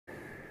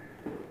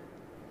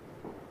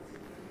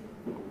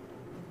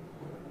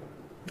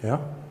Yeah?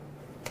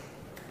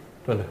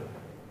 Twende.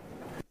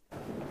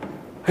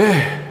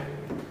 Hey.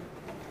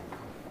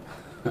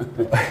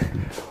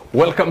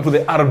 Welcome to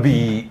the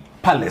RB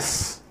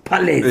Palace.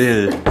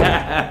 Palace.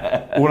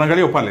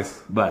 Unaangalia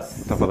Palace?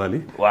 Bas.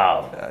 Tafadhali.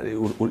 Wow.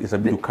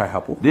 Itabidi ukae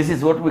hapo. This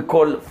is what we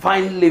call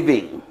fine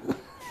living.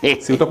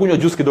 Si utakunywa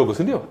juice kidogo,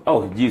 si ndio?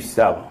 Oh, juice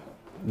sawa.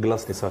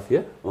 Glass ni safi,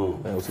 eh?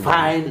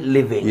 Fine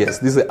living. Yes,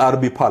 this is the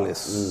RB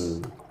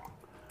Palace.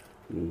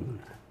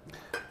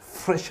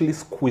 Freshly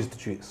squeezed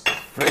juice.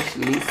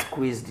 Freshly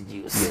squeezed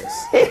juice.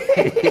 Yes.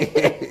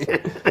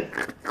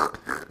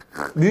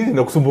 Nini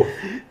nakusumbua?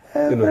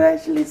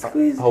 Freshly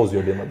squeezed. How's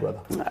your day, my brother?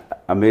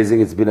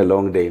 Amazing. It's been a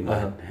long day,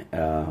 man.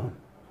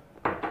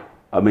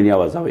 How many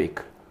hours a week?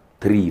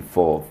 3,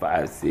 4,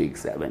 5,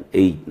 6, 7,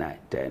 8, 9,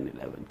 10,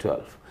 11,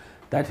 12,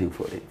 13,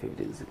 14,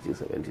 15, 16,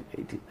 17,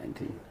 18,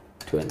 19,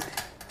 20.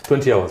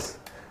 20 hours.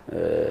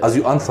 As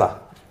you answer,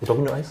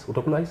 utakunywa ice?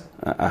 Utakula ice?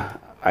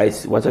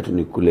 Ice, wacha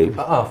tunikule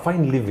hivi.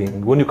 Fine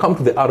living. When you come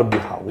to the RB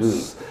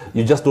house,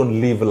 you just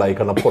don't live like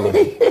an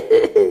apology.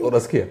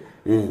 Unasikia?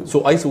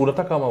 So ice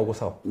unataka ama uko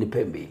sawa?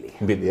 Nipe mbili.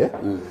 Mbili, eh?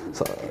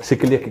 So,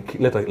 shikilia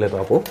leta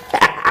hapo.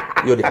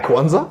 Hiyo ni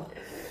kwanza.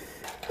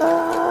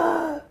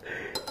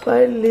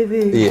 Fine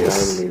living.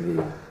 Yes. Fine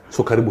living.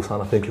 So karibu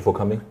sana. Thank you for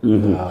coming.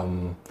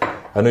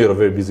 I know you're a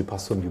very busy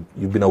person.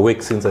 You've been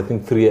awake since I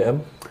think 3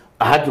 a.m.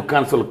 I had to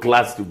cancel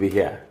class to be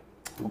here.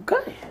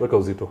 Okay. Weka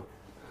uzito.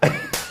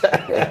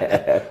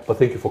 But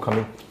thank you for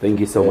coming. Thank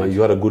you so much.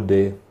 You had a good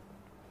day.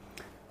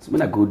 It's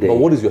been a good day. But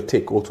what is your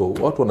take also?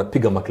 Watu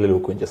wanapiga makelele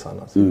huko nje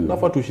sana.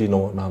 Nafaa tuishi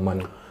na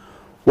amani.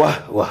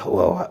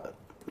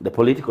 The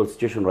political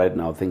situation right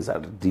now, things are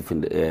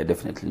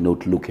definitely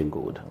not looking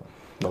good.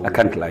 I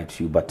can't lie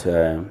to you, but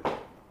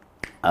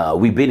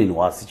we've been in a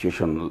worse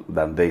situation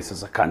than this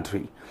as a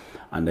country.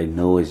 And I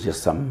know it's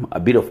just a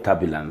bit of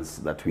turbulence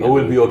that we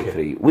will be okay.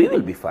 Through. We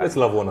will be fine. Let's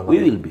love one another.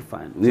 We will be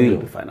fine. We will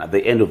be fine. At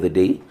the end of the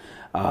day,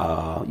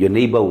 your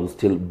neighbor will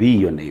still be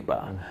your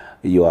neighbor.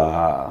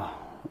 Your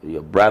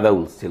brother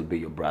will still be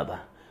your brother.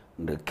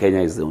 And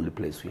Kenya is the only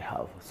place we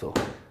have. So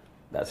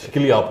that's it.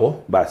 Shikilia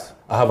hapo. Bas.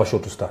 I have a show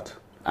to start.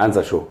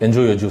 Answer show.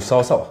 Enjoy your juice.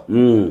 Sawa sawa.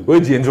 Where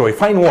do you enjoy?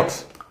 Fine what?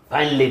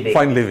 Fine living.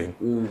 Fine living.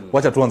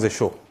 Wacha tuanze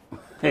show.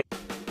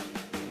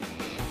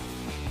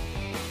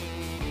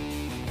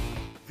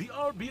 The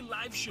RB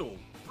Live Show,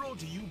 brought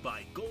to you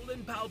by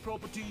Golden Pal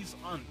Properties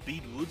on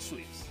Beatwood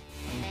Suites.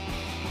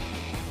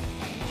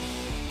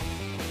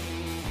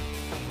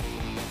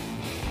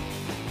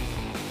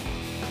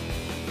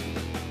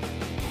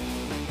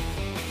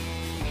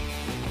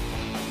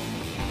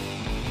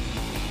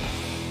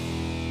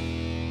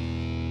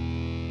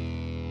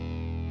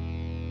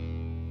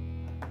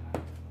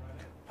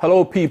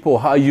 Hello people,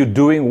 how are you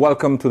doing?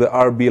 Welcome to the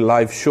RB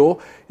Live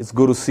Show. It's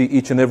good to see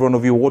each and every one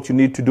of you. What you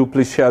need to do,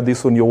 please share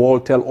this on your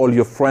wall. Tell all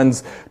your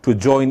friends to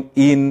join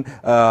in.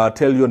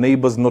 Tell your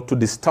neighbors not to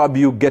disturb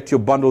you. Get your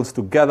bundles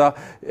together.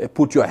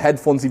 Put your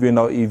headphones if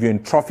you're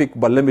in traffic.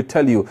 But let me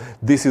tell you,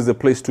 this is the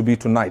place to be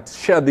tonight.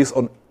 Share this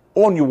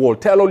on your wall.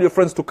 Tell all your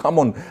friends to come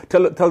on.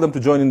 Tell them to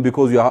join in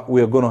because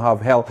we are going to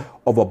have hell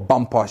of a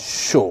bumper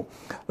show.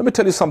 Let me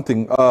tell you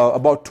something.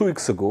 About 2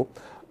 weeks ago,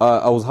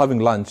 I was having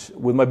lunch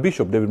with my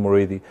bishop, David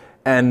Moredi,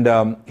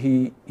 and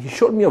he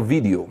showed me a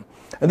video.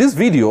 And this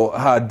video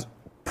had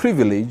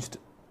privileged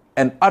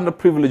and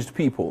underprivileged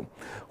people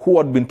who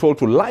had been told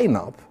to line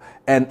up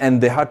and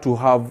they had to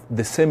have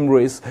the same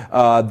race,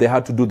 they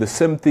had to do the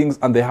same things,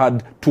 and they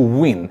had to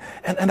win.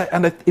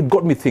 And it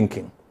got me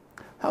thinking,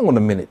 hang on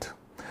a minute.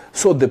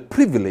 So the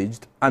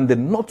privileged and the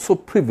not so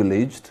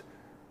privileged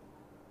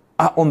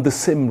are on the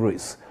same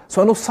race.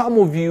 So I know some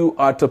of you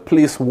are at a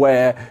place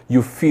where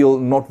you feel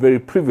not very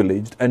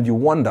privileged and you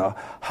wonder,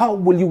 how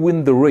will you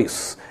win the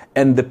race?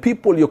 And the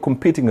people you're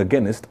competing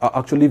against are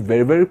actually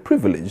very, very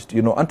privileged,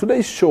 you know. And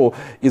today's show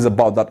is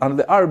about that. And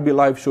the RB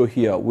Live Show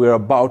here, we're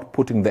about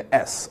putting the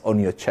S on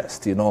your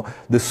chest, you know,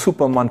 the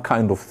Superman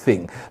kind of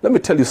thing. Let me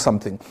tell you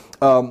something.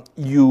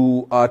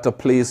 You are at a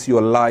place,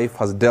 your life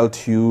has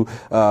dealt you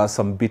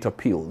some bitter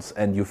pills,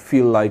 and you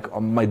feel like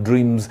my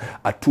dreams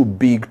are too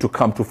big to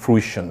come to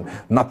fruition.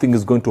 Nothing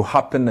is going to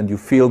happen, and you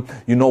feel,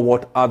 you know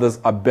what, others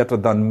are better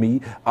than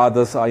me.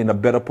 Others are in a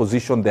better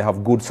position. They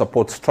have good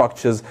support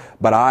structures,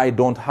 but I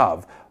don't have.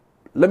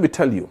 Let me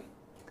tell you,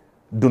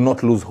 do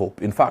not lose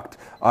hope. In fact,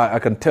 I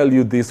can tell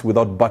you this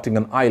without batting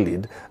an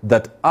eyelid,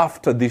 that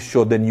after this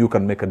show, then you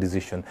can make a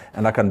decision.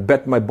 And I can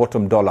bet my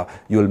bottom dollar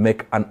you will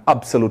make an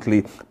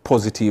absolutely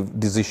positive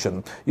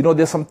decision. You know,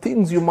 there's some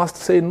things you must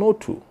say no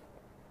to.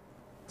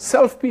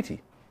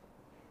 Self-pity.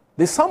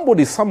 There's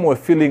somebody somewhere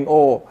feeling,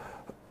 oh,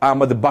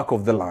 I'm at the back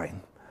of the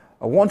line.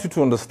 I want you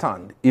to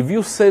understand, if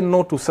you say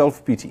no to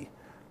self-pity,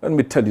 let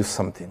me tell you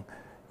something.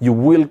 You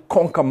will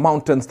conquer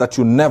mountains that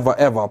you never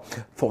ever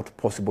thought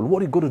possible.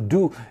 What you got to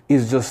do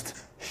is just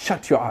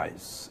shut your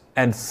eyes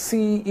and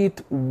see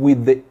it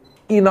with the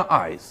inner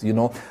eyes, you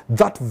know,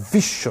 that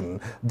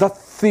vision, that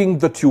thing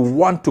that you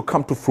want to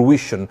come to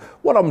fruition.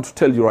 What I'm to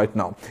tell you right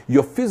now,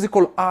 your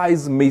physical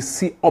eyes may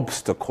see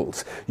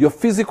obstacles. Your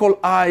physical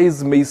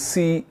eyes may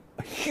see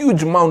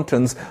huge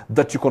mountains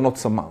that you cannot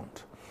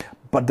surmount.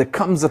 But there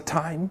comes a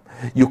time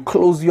you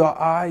close your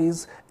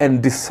eyes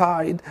and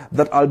decide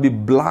that I'll be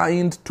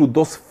blind to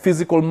those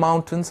physical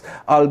mountains.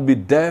 I'll be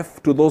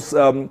deaf to those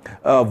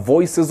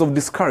voices of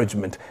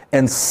discouragement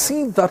and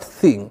see that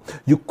thing.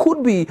 You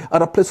could be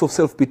at a place of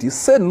self-pity.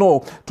 Say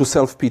no to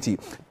self-pity,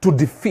 to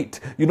defeat.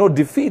 You know,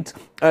 defeat,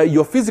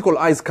 your physical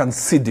eyes can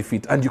see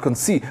defeat and you can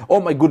see, oh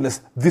my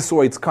goodness, this is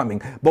where it's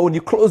coming. But when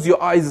you close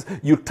your eyes,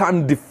 you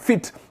turn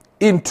defeat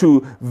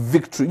into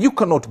victory. You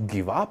cannot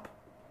give up,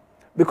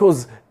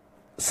 because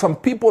some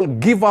people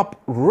give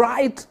up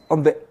right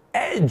on the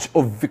edge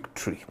of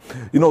victory.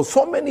 You know,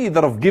 so many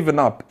that have given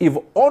up, if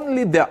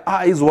only their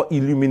eyes were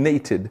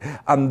illuminated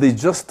and they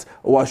just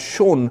were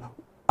shown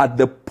at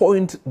the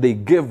point they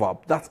gave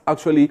up, that's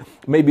actually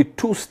maybe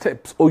 2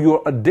 steps, or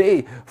you're a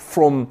day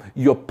from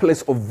your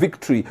place of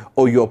victory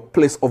or your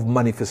place of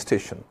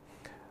manifestation.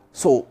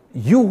 So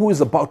you who is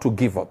about to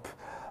give up,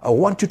 I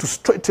want you to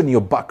straighten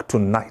your back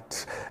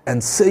tonight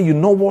and say, you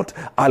know what,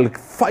 I'll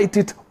fight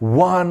it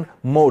one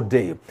more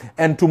day.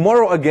 And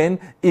tomorrow again,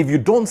 if you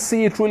don't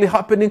see it really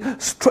happening,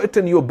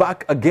 straighten your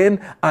back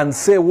again and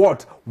say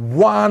what?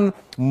 One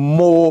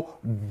more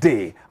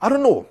day. I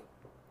don't know.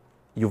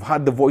 You've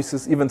heard the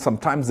voices, even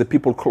sometimes the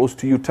people close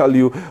to you tell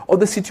you, or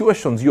the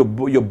situations, you're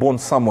born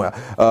somewhere.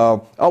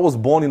 I was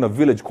born in a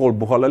village called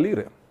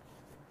Buhalalire.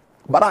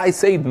 But I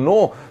said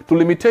no to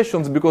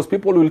limitations, because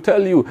people will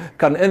tell you,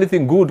 can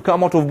anything good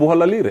come out of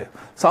Buhalalire?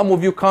 Some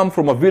of you come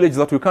from a village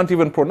that we can't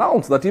even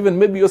pronounce, that even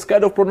maybe you're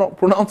scared of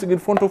pronouncing in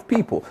front of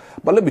people.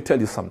 But let me tell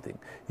you something.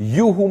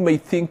 You who may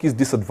think is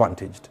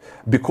disadvantaged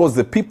because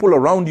the people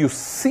around you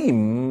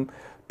seem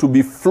to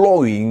be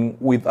flowing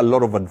with a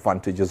lot of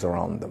advantages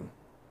around them.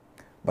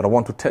 But I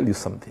want to tell you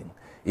something.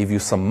 If you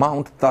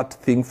surmount that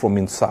thing from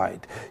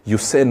inside, you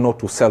say no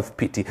to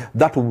self-pity,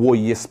 that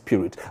warrior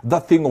spirit,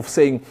 that thing of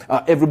saying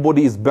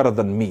everybody is better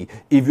than me.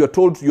 If you're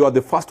told you are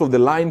the first of the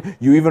line,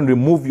 you even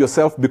remove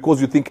yourself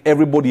because you think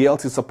everybody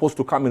else is supposed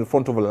to come in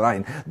front of a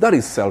line. That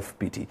is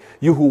self-pity.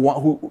 You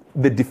who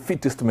the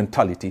defeatist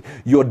mentality,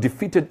 you're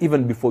defeated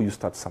even before you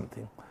start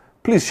something.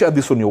 Please share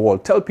this on your wall.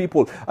 Tell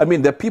people, I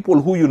mean, there are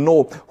people who you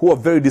know who are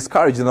very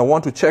discouraged, and I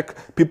want to check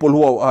people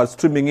who are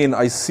streaming in.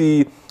 I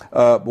see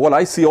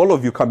I see all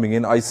of you coming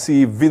in. I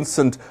see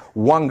Vincent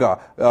Wanga.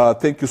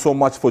 Thank you so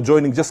much for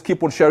joining. Just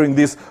keep on sharing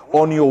this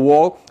on your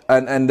wall.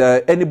 And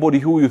anybody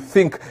who you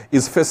think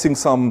is facing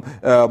some,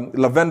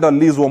 Lavender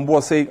Liz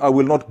Wambua saying, I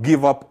will not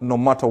give up no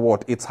matter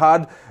what. It's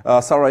hard,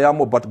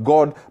 Sarayamo, but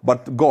God,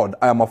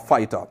 I am a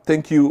fighter.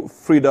 Thank you,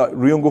 Frida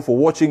Riungo, for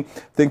watching.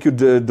 Thank you,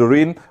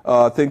 Doreen.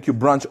 Thank you,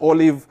 Branch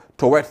Olive.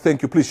 Towet,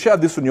 thank you. Please share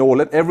this on your wall.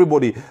 Let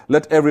everybody,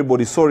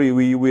 sorry,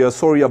 we are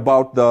sorry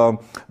about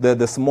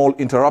the small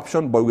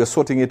interruption, but we are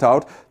sorting it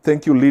out.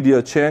 Thank you,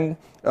 Lydia Cheng.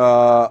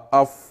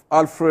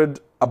 Alfred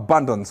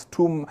Abundance.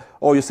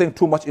 You're saying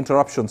too much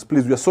interruptions.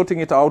 Please, we are sorting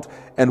it out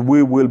and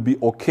we will be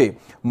okay.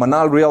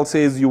 Manal Real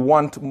says, you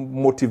want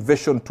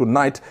motivation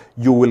tonight,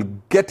 you will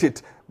get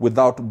it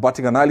without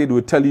batting an eyelid.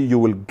 We tell you, you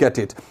will get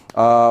it.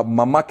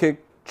 Mamake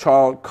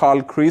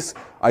Carl Chris,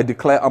 I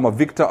declare I'm a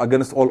victor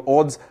against all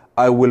odds.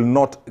 I will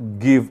not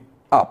give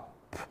up.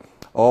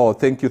 Oh,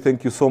 thank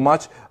you so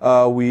much.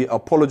 We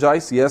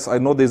apologize. Yes, I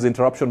know there's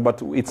interruption,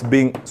 but it's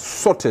being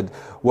sorted.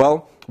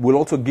 Well, we'll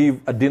also give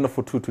a dinner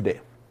for 2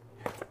 today.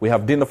 We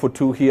have dinner for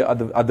 2 here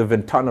at the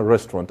Ventana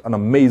restaurant. An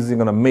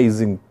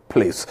amazing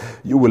place.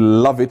 You will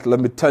love it. Let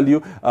me tell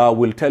you.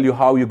 We'll tell you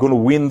how you're going to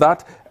win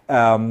that.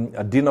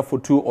 A dinner for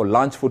 2 or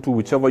lunch for 2,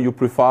 whichever you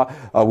prefer.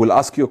 We'll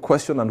ask you a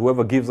question, and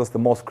whoever gives us the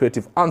most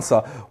creative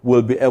answer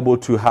will be able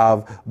to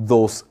have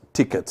those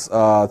tickets.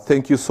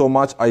 Thank you so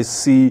much. I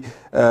see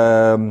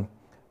Esther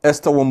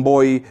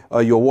Wamboi,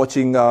 you're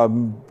watching.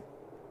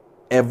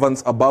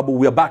 Evans Ababu,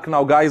 we are back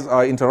now, guys.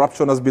 Our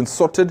interruption has been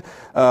sorted.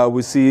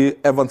 We see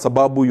Evans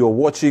Ababu, you're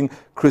watching.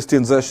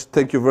 Christine Zesh,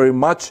 thank you very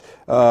much.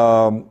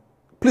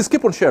 Please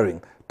keep on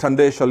sharing.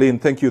 Tande Shalin,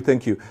 thank you.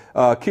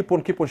 Keep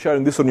on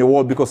sharing this on your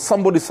wall, because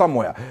somebody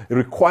somewhere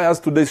requires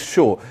today's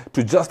show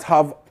to just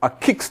have a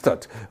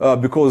kickstart,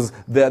 because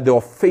they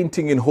were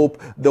fainting in hope.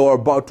 They were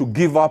about to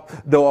give up.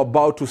 They were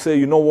about to say,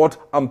 you know what,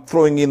 I'm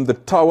throwing in the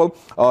towel.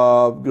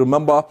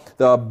 Remember,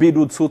 the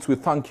Bidwood Suits, we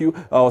thank you.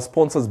 Our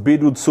sponsors,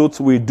 Bidwood Suits.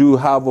 We do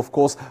have, of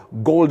course,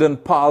 Golden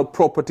Pearl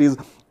Properties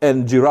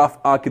and Giraffe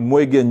Ark in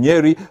Mwege and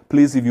Nyeri.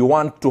 Please, if you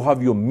want to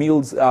have your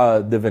meals,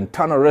 the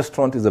Ventana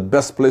restaurant is the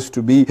best place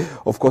to be.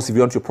 Of course, if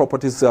you want your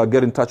properties,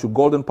 get in touch with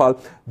Golden Pearl.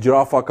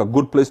 Giraffe Ark, a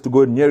good place to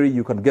go in Nyeri.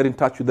 You can get in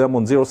touch with them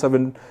on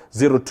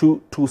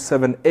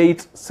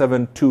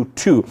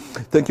 0702-278-722.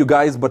 Thank you,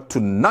 guys. But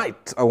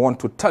tonight, I want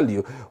to tell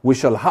you, we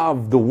shall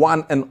have the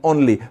one and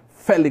only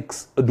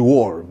Felix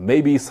Duor.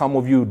 Maybe some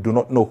of you do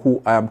not know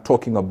who I am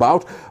talking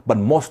about, but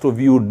most of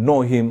you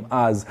know him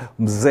as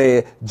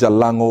Mzee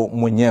Jalango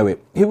Mwenyewe.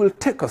 He will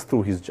take us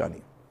through his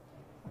journey.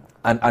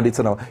 And it's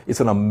an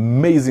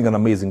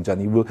amazing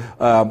journey.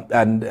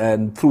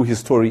 And through his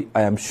story,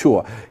 I am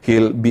sure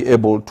he'll be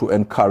able to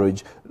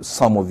encourage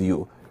some of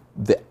you.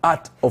 The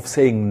art of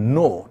saying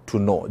no to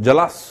no.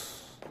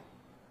 Jalas,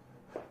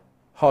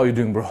 How are you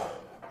doing, bro?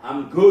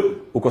 I'm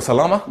good. Uko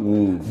salama?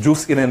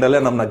 Juice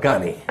inaendelea namna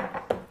gani?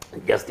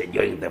 Just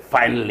enjoying the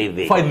fine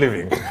living. Fine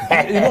living.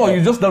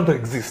 You just don't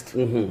exist.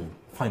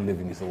 Fine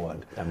living is the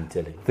word. I'm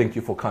telling you. Thank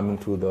you for coming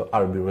to the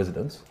RB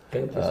residence.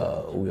 Thank you,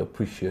 sir. We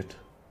appreciate.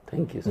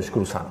 Thank you, sir.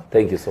 Nashukuru sana.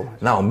 Thank you so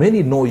much. Now,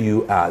 many know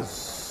you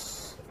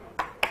as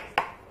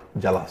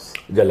Jalas.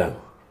 Jalan.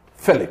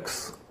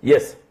 Felix.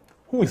 Yes.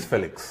 Who is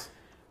Felix?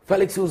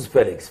 Felix, who's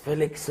Felix?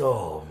 Felix,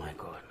 oh my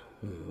God.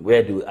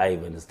 Where do I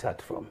even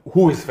start from?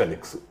 Who is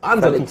Felix?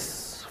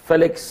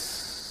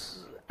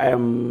 Felix,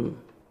 Okay,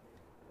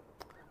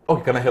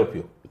 can I help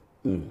you?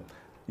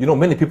 You know,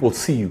 many people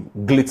see you,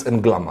 glitz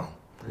and glamour.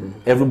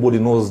 Everybody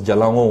knows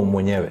Jalango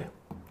mwenyewe.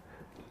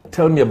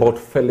 Tell me about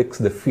Felix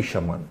the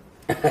fisherman.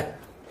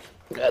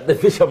 The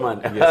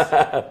fisherman. Yes.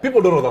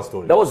 People don't know that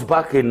story. That was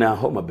back in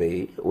Homa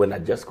Bay when I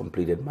just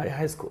completed my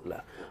high school.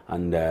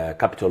 And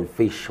Capital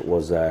Fish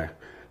was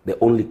the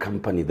only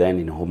company then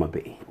in Homa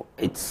Bay.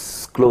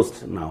 It's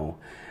closed now.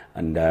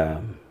 And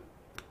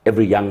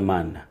every young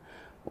man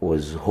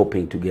was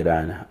hoping to get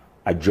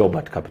a job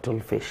at Capital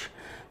Fish.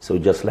 So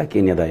just like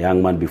any other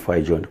young man before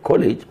I joined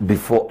college,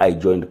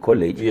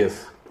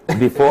 Yes.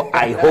 before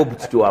I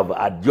hoped to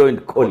have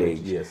joined college,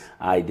 Yes.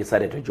 I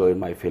decided to join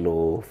my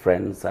fellow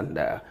friends and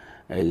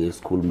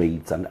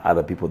schoolmates and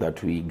other people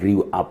that we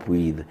grew up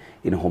with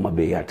in Homa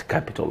Bay at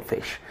Capital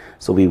Fish.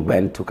 So we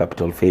went to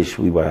Capital Fish.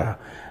 We were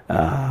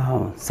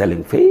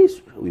selling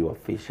fish. We were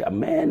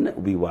fishermen.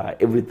 We were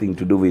everything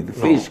to do with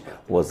fish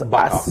was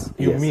us.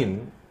 You Yes.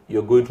 mean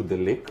you're going to the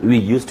lake? We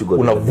used to go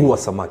to the lake. Unavua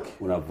samaki.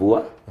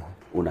 Unavua,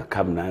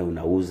 unakam nayo,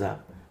 unauza,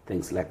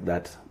 things like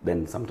that.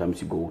 Then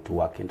sometimes you go to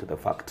work into the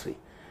factory.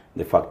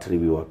 The factory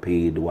we were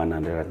paid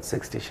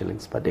 160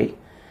 shillings per day.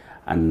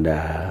 And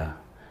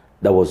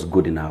that was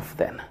good enough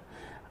then.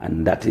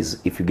 And that is,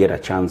 if you get a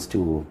chance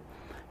to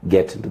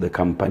get into the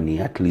company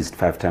at least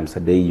 5 times a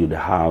day, you'd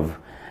have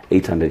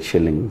 800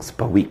 shillings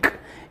per week.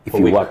 If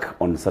you work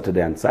on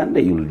Saturday and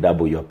Sunday, you'll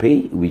double your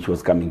pay, which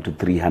was coming to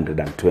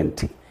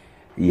 320.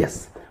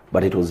 Yes,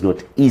 but it was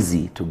not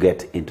easy to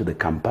get into the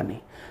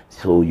company.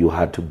 So you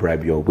had to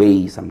bribe your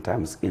way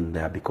sometimes in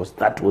there because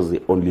that was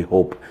the only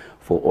hope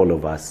for all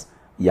of us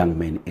young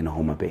men in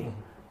Homa Bay.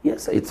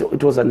 Yes,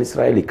 it was an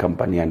Israeli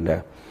company, and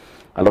a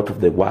lot of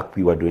the work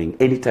we were doing,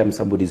 anytime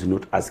somebody is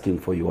not asking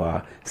for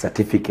your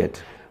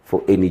certificate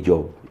for any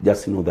job,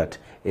 just know that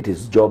it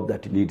is job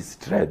that needs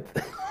strength.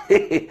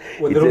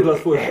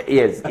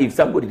 Yes, if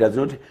somebody does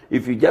not,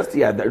 if you just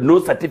hear that no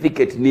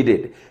certificate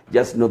needed,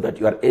 just know that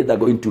you are either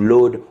going to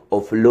load,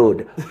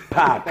 offload,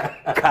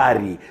 pack,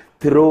 carry,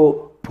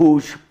 throw,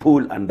 push,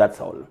 pull, and that's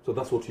all. So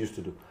that's what you used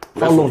to do.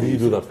 How long did you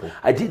do that for?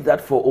 I did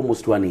that for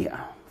almost 1 year.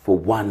 For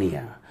 1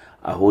 year,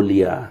 a whole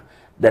year.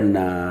 Then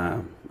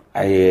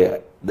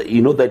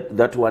you know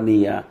that 1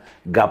 year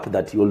gap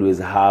that you always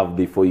have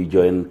before you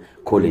join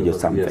college or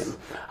something. Yes.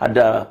 I'd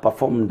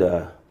performed,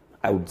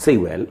 I would say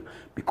well,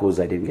 because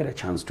I didn't get a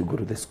chance to go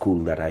to the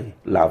school that I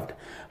loved.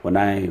 When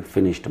I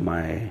finished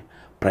my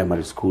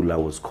primary school, I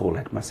was called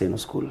at Maseno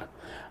School.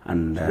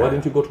 And why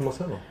didn't you go to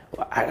Maseno?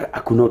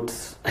 I could not.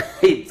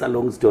 It's a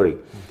long story.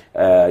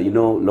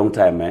 Long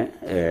time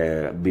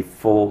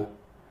before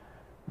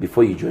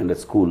you joined the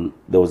school,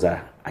 there was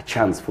a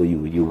chance for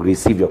you. You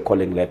receive your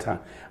calling letter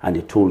and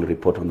you're told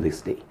report on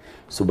this day.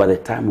 So by the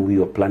time we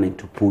were planning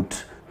to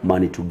put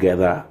money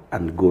together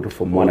and go to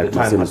Form 1 at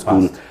Maseno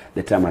School,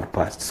 the time had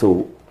passed.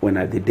 So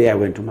the day I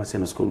went to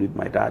Maseno School with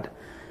my dad,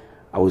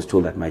 I was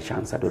told that my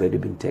chance had already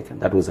been taken.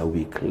 That was a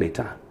week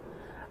later.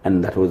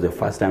 And that was the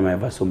first time I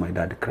ever saw my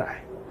dad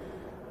cry.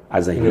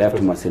 As I left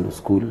Maseno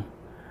School,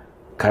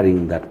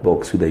 carrying that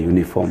box with a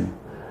uniform,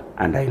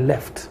 and I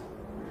left.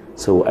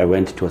 So I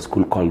went to a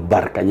school called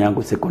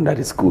Barkanyango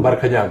Secondary School.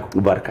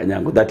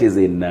 Barkanyango. That is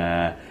in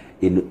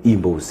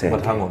Imbo Center.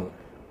 But hang on.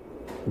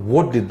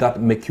 What did that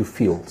make you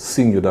feel,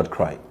 seeing your dad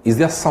cry? Is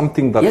there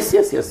something that... Yes.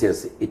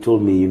 He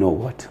told me, you know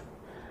what?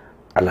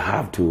 I'll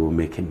have to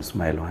make him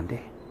smile one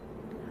day.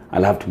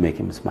 It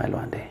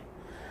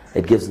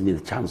gives me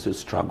the chance to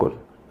struggle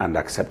and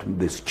accept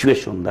the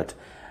situation that,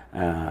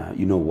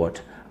 you know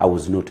what, I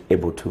was not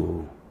able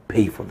to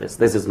pay for this.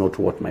 This is not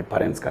what my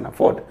parents can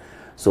afford.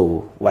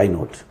 So why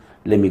not?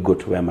 Let me go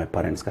to where my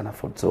parents can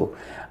afford. So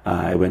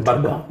I went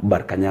to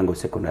Barkanyango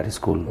Secondary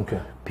School,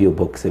 P.O.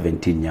 Box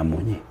 17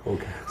 Nyamunyi.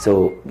 Okay.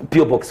 So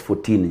P.O. Box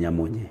 14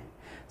 Nyamunyi.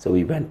 So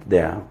we went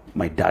there,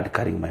 my dad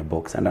carrying my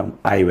box, and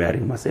I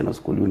wearing Maseno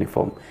School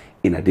uniform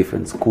in a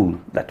different school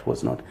that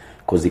was not,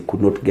 because he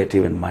could not get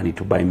even money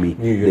to buy me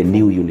the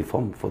new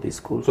uniform for this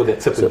school. So they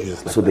accepted you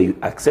just like that? They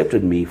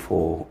accepted me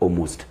for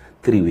almost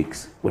 3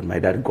 weeks. When my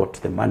dad got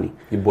the money,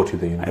 he bought you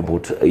the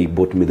uniform. He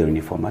bought me the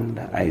uniform, and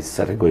I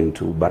started going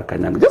to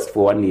Barkanyango just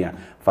for 1 year.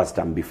 First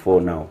time before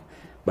now,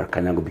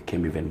 Barkanyango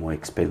became even more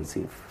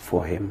expensive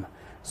for him.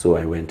 So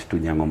I went to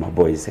Nyangoma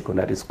Boys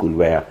Secondary School,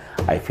 where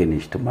I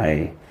finished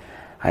my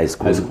high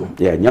school.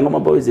 Yeah, Nyangoma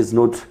Boys is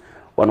not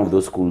one of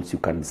those schools you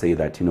can say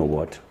that, you know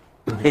what,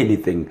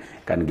 anything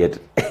can get,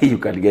 you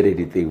can get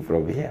anything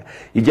from here.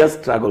 You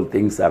just struggle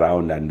things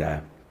around,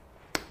 and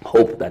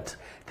hope that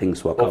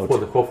things work out.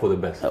 Hope for the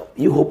best.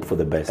 You hope for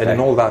the best. And in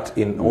all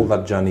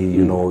that journey,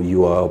 you know,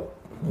 you are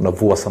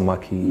Navua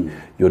Samaki,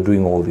 you're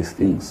doing all these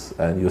things,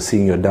 and you're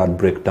seeing your dad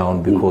break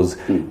down because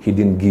he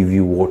didn't give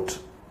you what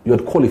you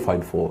had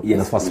qualified for,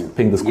 as far as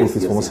paying the school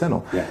fees for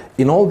Moseno. Yeah.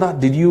 In all that,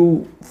 did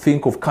you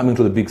think of coming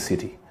to the big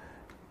city?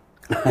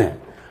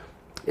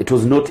 It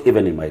was not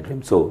even in my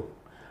dream. So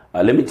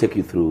let me take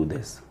you through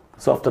this.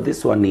 So after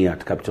this 1 year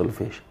at Capital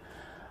Fish,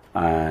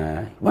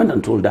 I went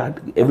and told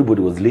Dad.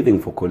 Everybody was leaving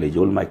for college,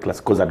 all my class,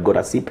 because I'd got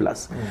a C+.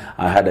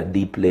 I had a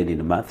D plane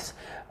in maths,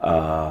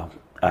 a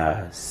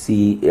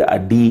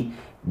D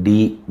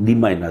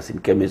minus in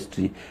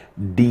chemistry,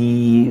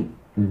 D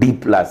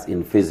plus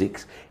in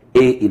physics,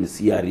 A in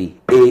CRE,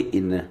 A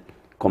in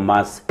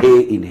commerce,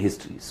 A in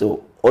history.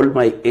 So all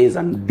my A's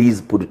and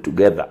D's put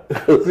together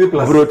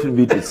brought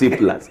me to C+.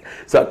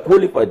 So I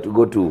qualified to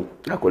go to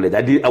college.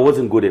 I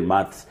wasn't good in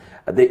maths.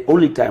 The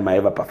only time I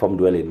ever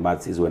performed well in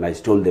maths is when I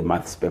stole the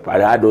maths paper. I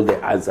had all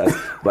the answers,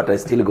 but I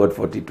still got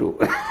 42.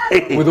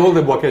 With all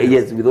the Mwakeja?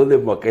 Yes, with all the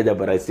Mwakeja,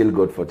 but I still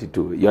got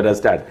 42. You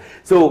understand?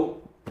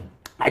 So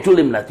I told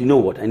him that, you know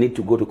what, I need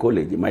to go to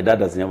college. My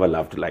dad has never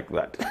laughed like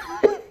that.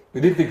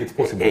 You didn't think it's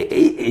possible?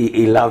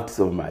 He laughed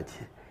so much.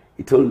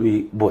 He told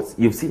me, boss,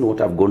 you've seen what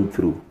I've gone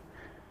through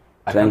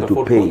trying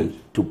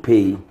to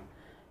pay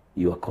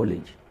your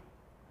college.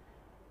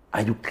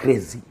 Are you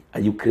crazy?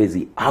 Are you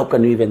crazy? How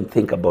can you even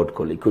think about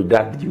college? Because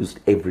Dad used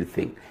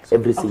everything.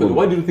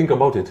 Why did you think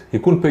about it? He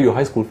couldn't pay your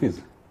high school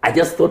fees. I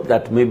just thought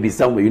that maybe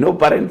somewhere, you know,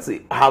 parents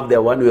have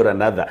their one way or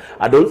another.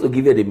 I'd also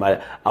given him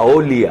a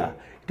whole year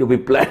to be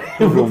planning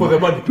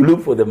to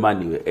look for the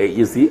money.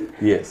 You see?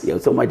 Yes. Yeah.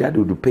 So my dad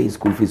would pay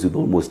school fees with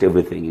almost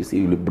everything. You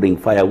see, he'll bring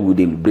firewood,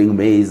 he'll bring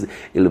maize,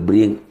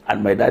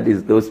 and my dad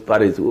is those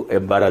parents who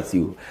embarrass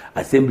you.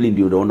 Assembly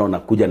ndio unaona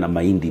unakuja na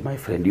mahindi, my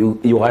friend.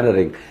 You're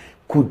wondering,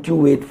 could you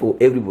wait for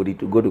everybody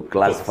to go to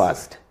class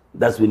first?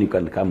 That's when you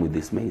can come with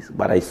this maize.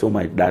 But I saw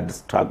my dad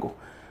struggle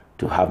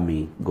to have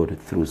me go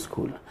through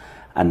school.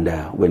 And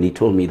when he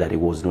told me that he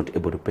was not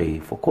able to pay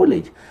for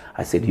college,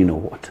 I said, you know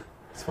what?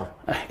 It's fine.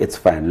 It's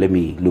fine. Let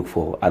me look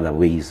for other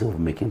ways of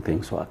making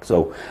things work.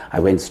 So I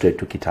went straight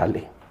to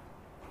Kitale,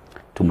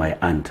 to my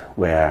aunt,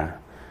 where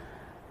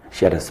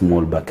she had a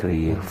small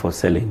bakery for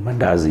selling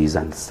mandazis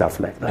and stuff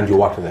like that. And you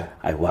worked there?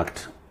 I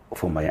worked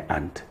for my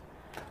aunt.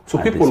 So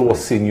people who are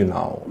seeing you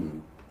now,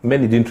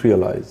 many didn't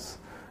realize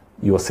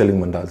you were selling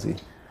mandazi.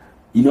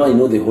 You know, I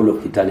know the whole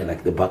of Kitale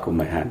like the back of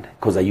my hand,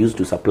 because I used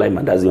to supply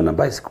mandazi on a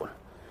bicycle.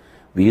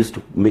 We used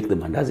to make the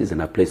mandazis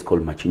in a place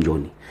called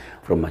Machinjoni.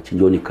 From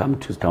Machinjoni, you come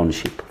to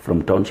Township.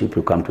 From Township,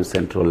 you come to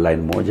Central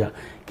Line Moja,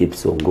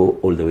 Kipsongo,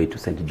 all the way to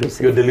St.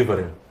 Joseph. You're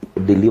delivering?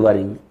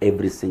 Delivering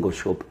every single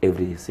shop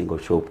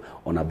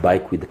on a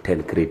bike with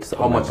 10 crates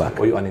on my back. How much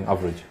were you earning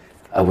average?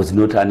 I was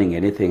not earning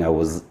anything. I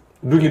was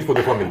doing it for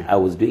the family? I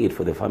was doing it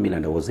for the family,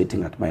 and I was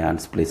eating at my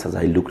aunt's place as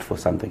I looked for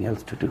something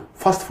else to do.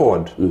 Fast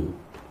forward.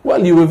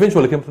 Well, you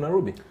eventually came to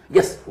Nairobi.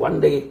 Yes. One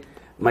day,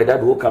 my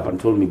dad woke up and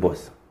told me,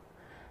 boss,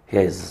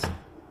 here's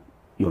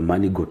your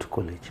money, go to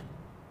college.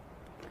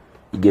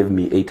 He gave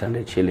me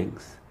 800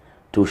 shillings,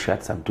 2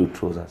 shirts and 2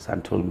 trousers,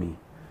 and told me,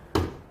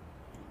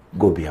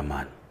 go be a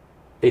man.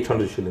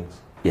 800 shillings?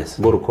 Yes.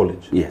 Go to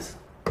college? Yes.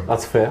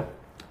 That's fair?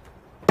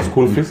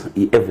 School fees?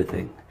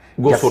 Everything.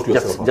 Go sort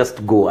yourself out.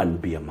 Just go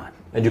and be a man.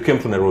 And you came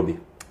to Nairobi?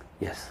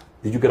 Yes.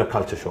 Did you get a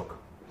culture shock?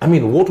 I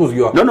mean, what was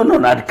your...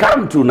 No. I'd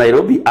come to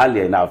Nairobi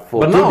earlier enough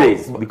for 2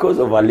 days because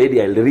of a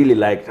lady I really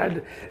liked,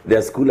 and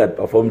their school had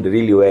performed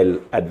really well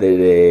at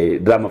the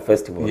drama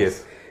festivals.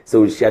 Yes.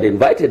 So she had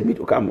invited me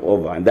to come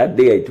over, and that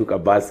day I took a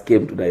bus,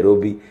 came to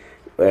Nairobi,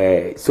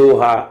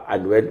 saw her,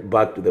 and went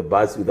back to the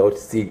bus without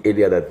seeing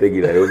any other thing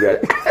in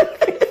Nairobi.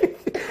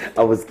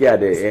 I was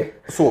scared.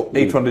 So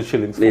 800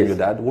 shillings from your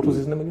dad. What was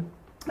his name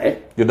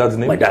again? Your dad's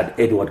name? My dad,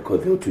 Edward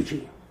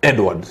Kotheutuchi.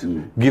 Edward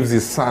gives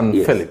his son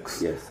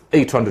Felix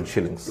 800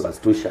 shillings. Plus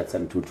 2 shirts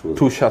and 2 trousers.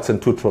 2 shirts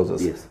and 2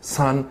 trousers. Yes.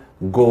 Son,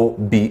 go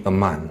be a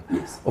man.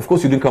 Yes. Of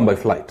course, you didn't come by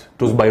flight.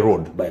 It was by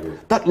road. By road.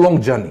 That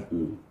long journey,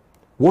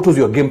 what was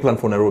your game plan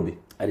for Nairobi?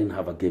 I didn't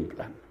have a game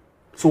plan.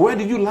 So where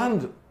did you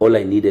land? All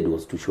I needed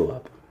was to show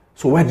up.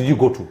 So where did you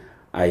go to?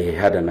 I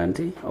had an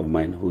auntie of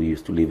mine who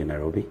used to live in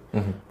Nairobi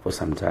for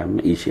some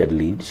time.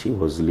 She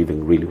was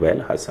living really well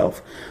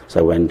herself.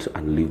 So I went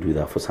and lived with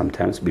her for some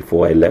time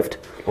before I left.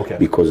 Okay.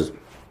 Because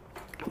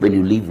when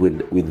you live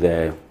with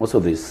most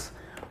of these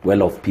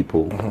well-off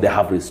people, they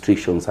have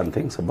restrictions and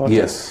things about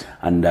it.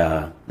 And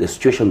the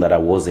situation that I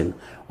was in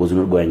was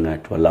not going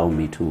to allow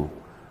me to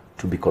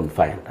be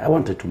confined. I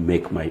wanted to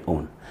make my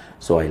own.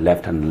 So I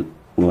left and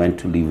went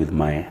to live with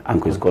my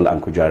uncle. It's called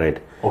Uncle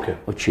Jared. Okay.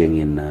 Ochieng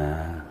in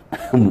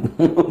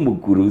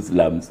Mukuru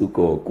slums,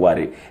 Uko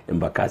Kware,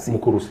 Embakasi.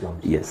 Mukuru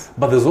slums. Yes.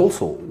 But there's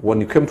also,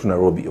 when you came to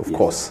Nairobi, of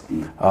course,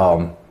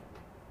 there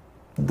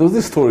was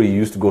this story you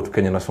used to go to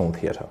Kenya National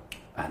Theatre.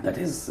 And that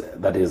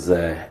is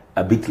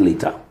a bit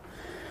later.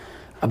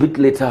 A bit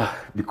later,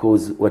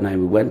 because when I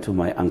went to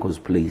my uncle's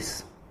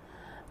place,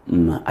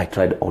 I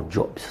tried odd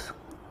jobs.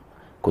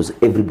 Because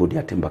everybody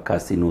at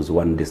Embakasi knows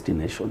one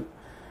destination.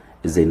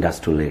 is the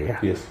industrial area.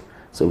 Yes.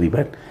 So we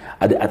went.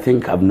 I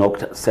think I've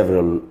knocked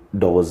several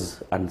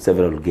doors and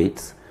several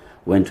gates.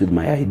 Went with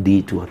my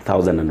ID to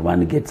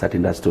 1,001 gates at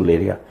industrial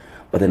area.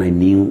 But then I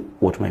knew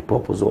what my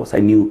purpose was. I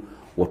knew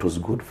what was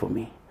good for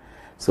me.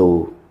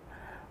 So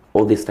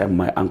all this time,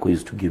 my uncle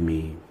used to give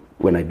me,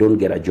 when I don't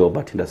get a job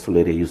at industrial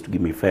area, he used to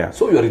give me fare.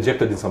 So you are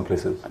rejected in some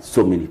places?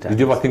 So many times.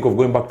 Did you ever think of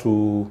going back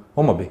to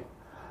Homa Bay?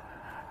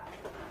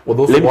 Or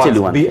those Let me words, tell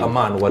you one be thing. a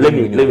man, were Let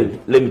living in your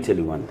head? me tell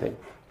you one thing.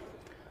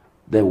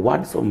 The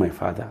words of my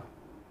father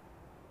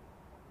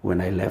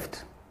when I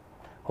left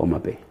Homa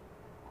Bay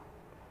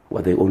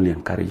were the only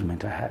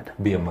encouragement I had.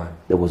 Be a man.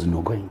 There was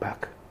no going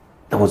back.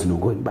 There was no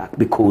going back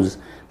because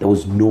there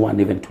was no one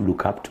even to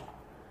look up to.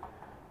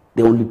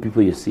 The only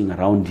people you're seeing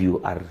around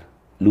you are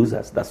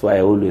losers. That's why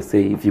I always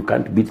say, if you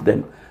can't beat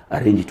them,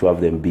 arrange to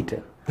have them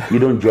beaten. You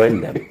don't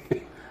join them.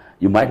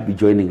 You might be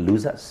joining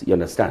losers, you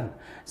understand?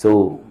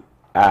 So,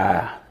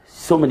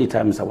 so many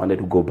times I wanted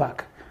to go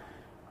back.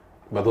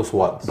 But those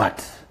words?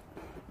 But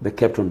they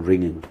kept on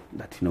ringing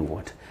that, you know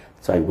what.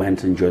 So I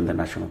went and joined the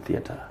National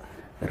Theatre.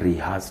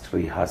 Rehearsed.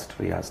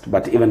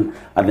 But even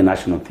at the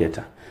National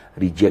Theatre,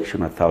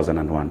 rejection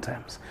 1,001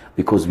 times.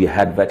 Because we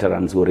had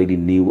veterans who already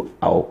knew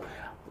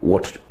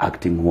what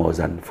acting was.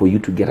 And for you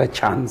to get a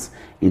chance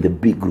in the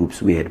big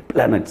groups, we had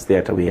Planets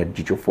Theatre, we had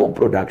G4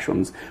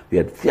 Productions, we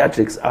had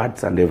Theatrics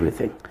Arts and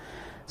everything.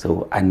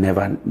 So I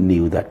never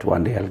knew that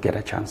one day I'll get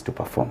a chance to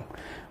perform.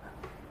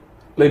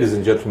 Ladies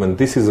and gentlemen,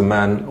 this is a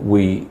man,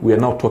 we are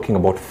now talking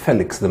about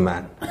Felix the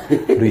man.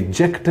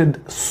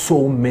 Rejected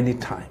so many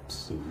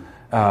times.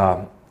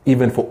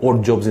 Even for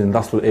odd jobs in the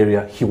industrial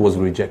area, he was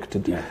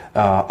rejected.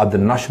 Yeah. At the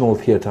National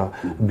Theatre,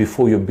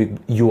 before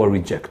you were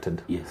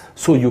rejected. Yes.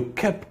 So you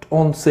kept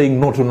on saying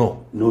no to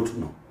no. No to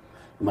no.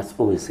 You must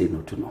always say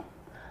no to no.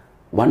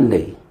 One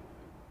day,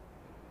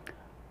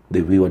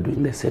 we were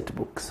doing the set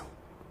books.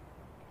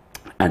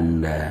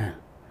 And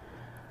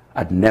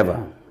I'd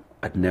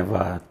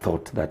never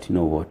thought that, you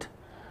know what,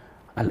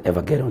 I'll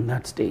ever get on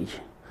that stage.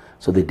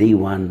 So the day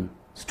one,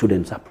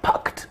 students are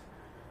packed.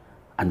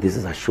 And this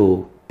is a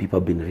show people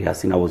have been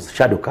rehearsing. I was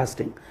shadow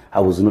casting. I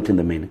was not in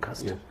the main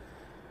cast. Yes.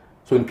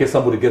 So in case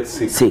somebody gets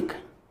sick.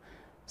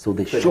 So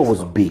the show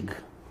was big.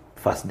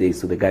 First day,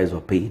 so the guys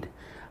were paid.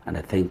 And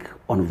I think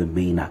one of the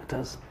main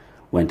actors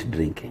went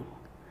drinking.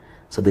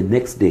 So the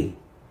next day,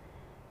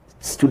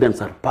 students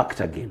are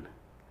packed again.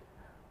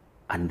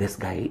 And this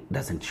guy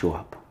doesn't show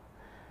up.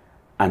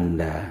 And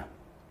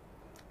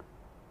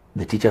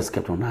the teachers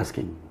kept on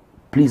asking,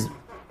 please,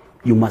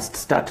 you must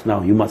start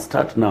now. You must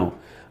start now.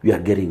 We are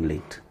getting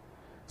late.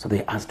 So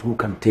they asked who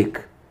can take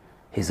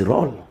his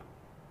role.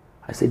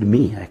 I said,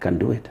 me, I can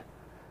do it.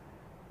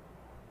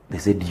 They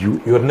said,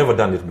 you. You had never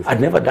done it before? I'd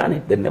never done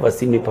it. They'd never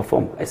seen me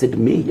perform. I said,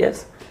 me,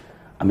 yes,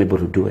 I'm able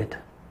to do it.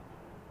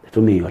 They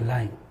told me, you're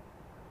lying.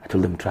 I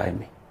told them, try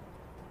me.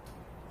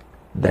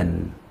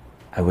 Then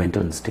I went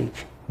on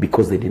stage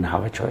because they didn't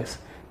have a choice.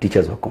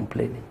 Teachers were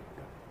complaining.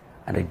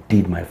 And I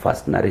did my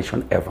first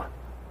narration ever.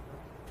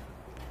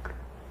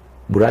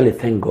 Burale,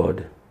 thank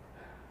God,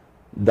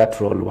 that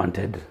role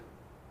wanted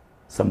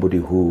somebody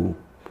who,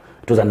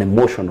 it was an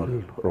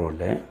emotional role.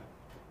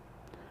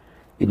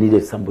 It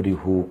needed somebody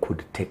who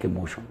could take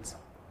emotions.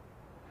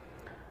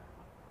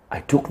 I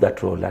took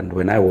that role, and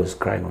when I was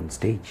crying on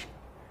stage,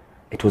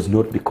 it was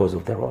not because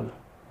of the role.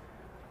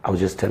 I was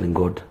just telling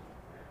God,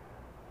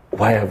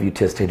 why have you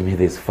tested me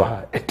this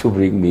far to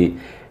bring me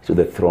to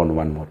the throne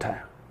one more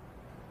time?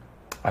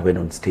 I went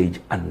on stage,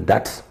 and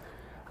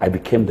I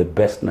became the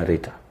best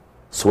narrator,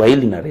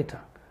 Swahili narrator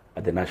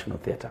at the National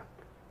Theatre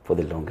for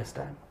the longest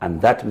time.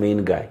 And that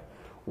main guy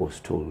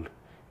was told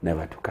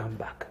never to come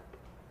back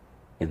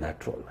in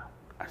that role.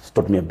 It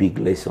taught me a big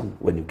lesson.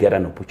 When you get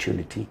an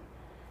opportunity,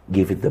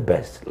 give it the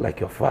best,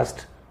 like your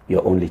first,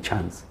 your only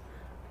chance,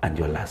 and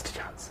your last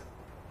chance.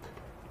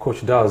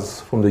 Coach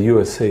Daz from the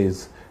US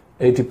says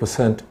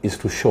 80% is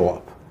to show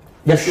up.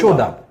 You Yes, showed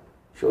up.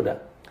 Showed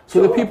up.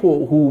 So the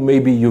people who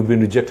maybe you've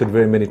been rejected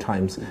very many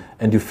times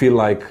and you feel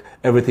like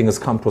everything has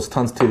come to a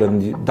standstill,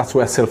 and that's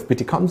where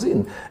self-pity comes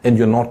in, and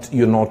you're not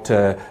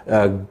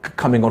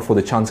coming out for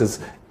the chances.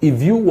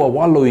 If you were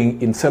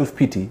wallowing in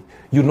self-pity,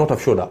 you'd not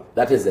have showed up.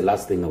 That is the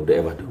last thing I would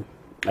ever do.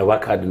 I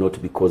work hard not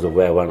because of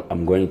where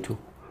I'm going to.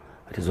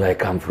 It is where I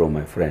come from,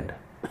 my friend.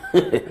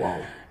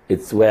 Wow.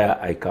 It's where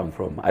I come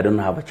from. I don't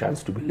have a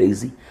chance to be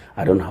lazy.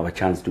 I don't have a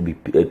chance to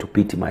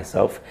pity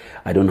myself.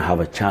 I don't have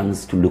a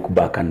chance to look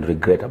back and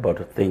regret about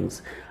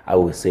things. I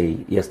will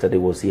say yesterday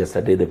was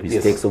yesterday. The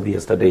mistakes of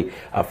yesterday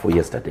are for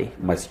yesterday.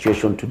 My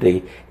situation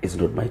today is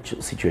not my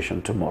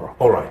situation tomorrow.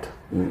 All right.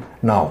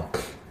 Now,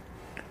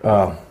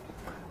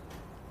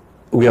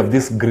 we have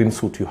this green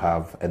suit you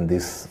have and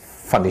this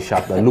funny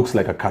shirt that looks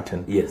like a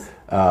curtain. Yes.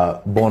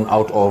 Born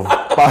out of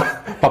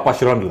Papa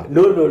Shirandula.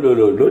 No,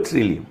 not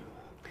really.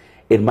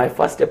 In my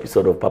first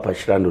episode of Papa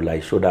Shirandula, I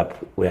showed up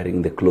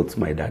wearing the clothes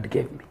my dad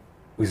gave me.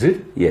 Is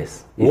it?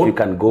 Yes. If you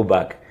can go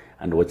back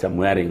and watch, I'm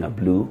wearing a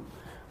blue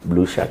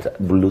shirt,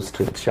 blue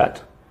striped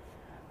shirt,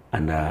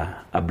 and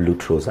a blue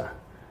trouser.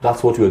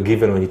 That's what you were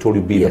given when he told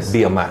you be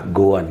a man.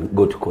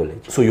 Go to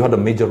college. So you had a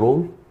major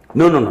role?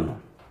 No.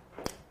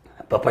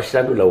 Papa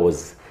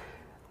Shandula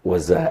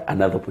was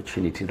another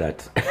opportunity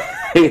that,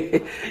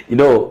 you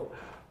know,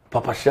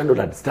 Papa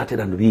Shandula had started,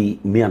 and me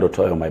and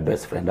Otoyo, my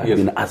best friend, had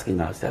been asking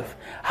ourselves,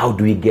 how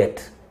do we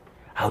get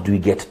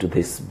to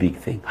this big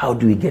thing? How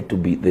do we get to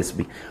be this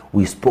big?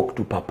 We spoke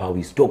to Papa,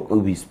 we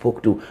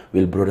spoke to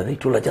Will Brother. They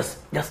told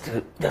us,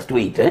 just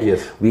wait.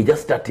 Yes. We're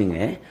just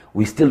starting.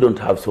 We still don't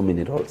have so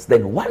many roles.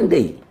 Then one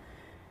day,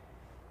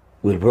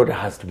 Will Brother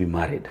has to be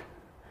married.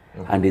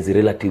 And his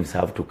relatives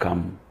have to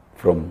come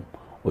from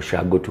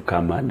Oshago to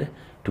come and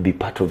to be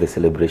part of the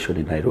celebration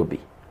in Nairobi.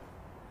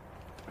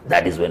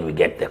 That is when we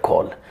get the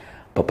call.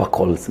 Papa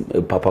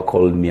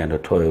called me and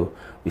Otoyo.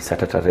 We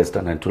sat at a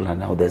restaurant and told her,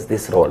 now there's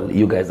this role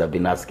you guys have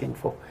been asking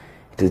for.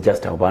 It is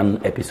just a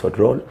 1 episode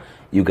role.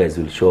 You guys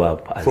will show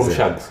up as from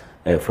Shags.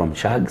 From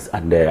Shags,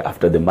 and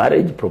after the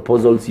marriage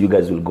proposals, you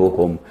guys will go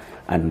home,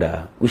 and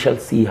we shall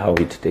see how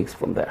it takes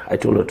from there. I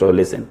told Otoyo,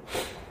 listen,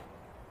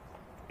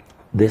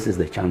 this is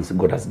the chance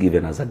God has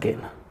given us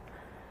again.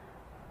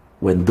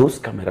 When those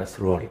cameras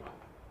roll,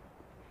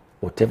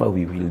 whatever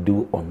we will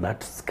do on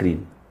that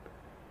screen,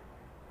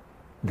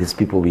 these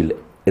people will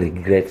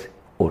regret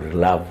or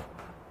love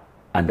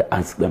and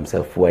ask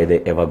themselves why they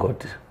ever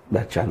got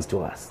that chance to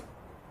us.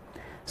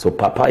 So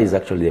Papa is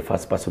actually the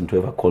first person to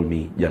ever call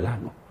me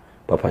Jalango.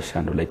 Papa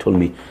Shandula. He told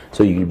me,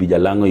 so you will be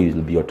Jalango, you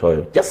will be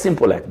Otoyo. Just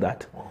simple like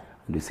that. Wow.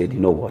 And we said, you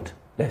know what?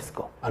 Let's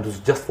go. And it was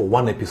just for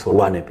 1 episode?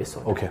 1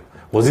 episode. Okay.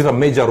 Was it a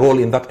major role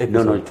in that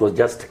episode? No, it was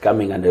just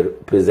coming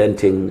and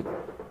presenting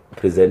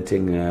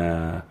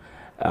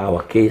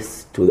our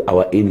case to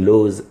our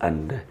in-laws,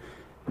 and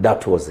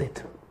that was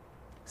it.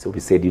 So we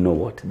said, you know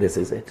what, this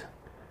is it.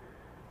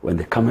 When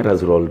the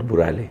cameras rolled,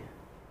 Burale,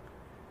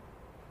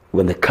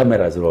 when the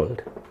cameras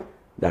rolled,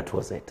 that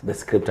was it. The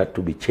script had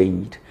to be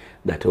changed.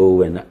 That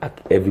when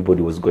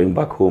everybody was going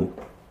back home,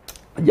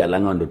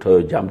 Jalango and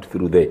Otoyo jumped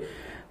through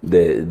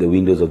the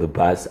windows of the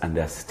bus, and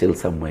they're still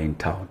somewhere in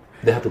town.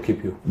 They had to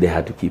keep you. They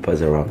had to keep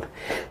us around.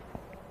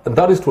 And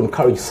that is to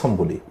encourage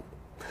somebody.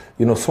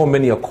 You know, so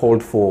many are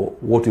called for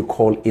what you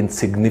call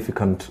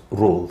insignificant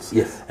roles.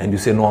 Yes. And you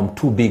say, no, I'm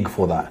too big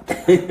for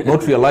that.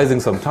 Not realizing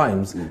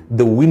sometimes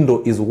the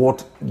window is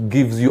what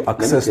gives you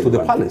access to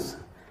the palace.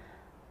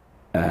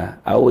 I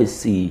always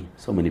see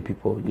so many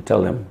people, you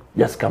tell them,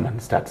 just come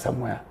and start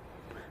somewhere.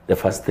 The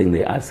first thing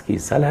they ask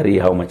is salary,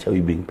 how much are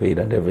we being paid,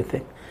 and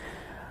everything.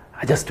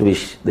 I just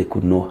wish they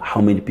could know how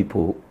many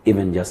people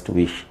even just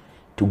wish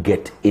to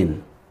get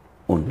in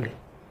only.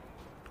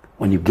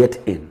 When you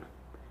get in,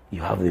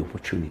 you have the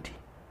opportunity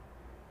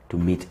to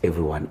meet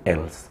everyone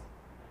else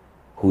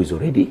who is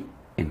already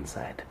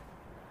inside.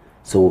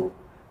 So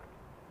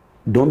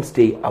don't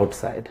stay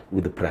outside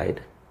with the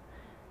pride.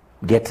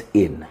 Get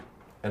in.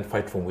 And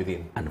fight from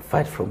within. And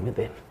fight from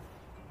within.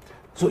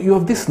 So you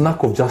have this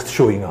knack of just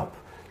showing up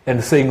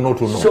and saying no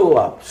to no.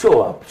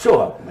 Show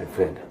up, my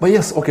friend. But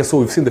yes, okay, so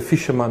we've seen the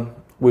fisherman.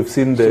 We've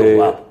seen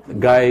the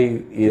guy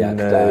in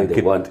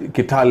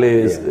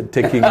Kitale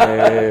taking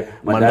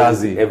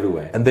mandazi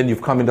everywhere. And then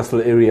you've come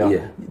industrial area.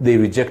 Yeah. They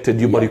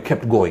rejected you, but you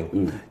kept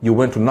going. You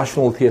went to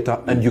National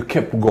Theatre and you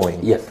kept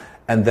going. Yes.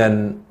 And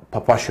then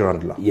Papa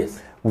Shandula.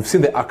 Yes. We've seen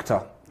the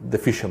actor, the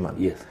fisherman.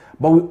 Yes.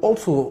 But we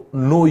also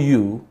know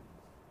you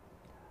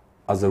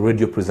as a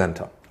radio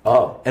presenter.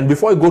 Oh. And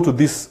before I go to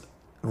these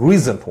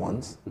recent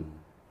ones,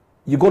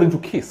 you got into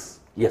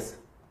KISS. Yes.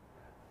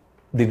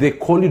 Did they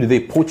call you? Did they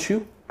poach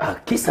you?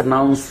 KISS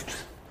announced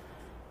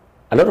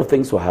a lot of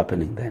things were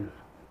happening then.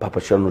 Papa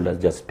Shandula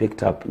has just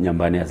picked up,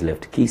 Nyambani has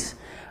left KISS,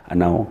 and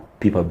now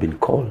people have been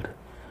called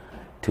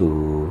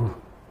to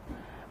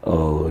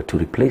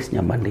replace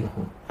Nyambani.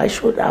 I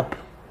showed up.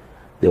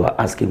 They were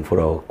asking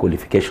for our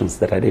qualifications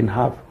that I didn't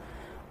have,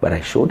 but I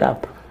showed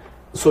up.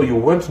 So you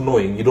weren't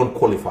knowing you don't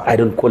qualify? I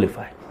don't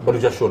qualify. But you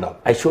just showed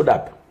up? I showed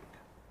up.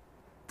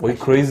 Were you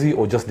crazy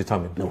or just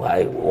determined? No,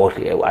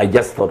 I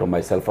just thought of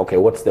myself, okay,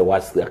 what's the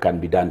worst that can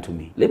be done to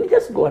me? Let me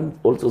just go and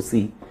also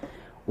see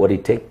what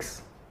it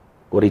takes.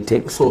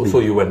 So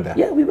you went there?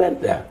 Yeah, we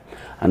went there.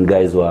 And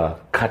guys were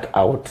cut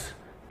out,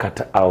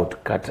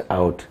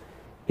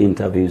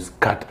 interviews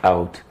cut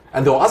out.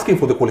 And they were asking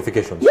for the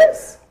qualifications?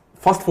 Yes.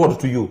 Fast forward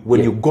to you,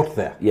 when you got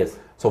there. Yes.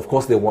 So of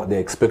course they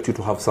expect you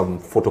to have some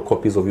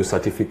photocopies of your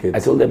certificates.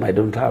 I told them I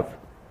don't have.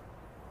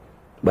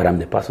 But I'm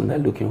the person they're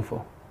looking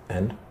for.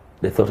 And?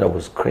 They thought I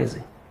was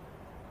crazy.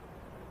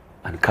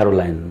 And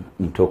Caroline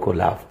Mutoko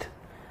laughed.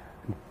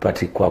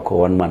 Patrick Kwako,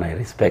 one man I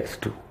respect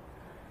too,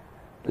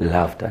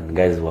 laughed, and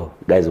guys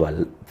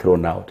were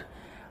thrown out.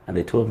 And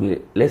they told me,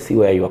 let's see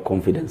where your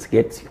confidence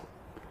gets you.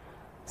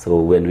 So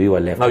when we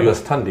were left... Now you're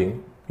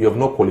standing, you have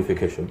no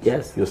qualifications.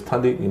 Yes. You're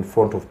standing in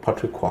front of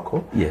Patrick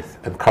Kwako. Yes.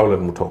 And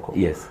Caroline Mutoko.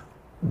 Yes.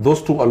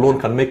 Those two alone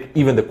can make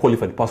even the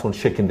qualified person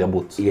shake in their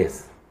boots.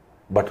 Yes.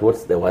 But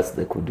what's the worst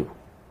they could do?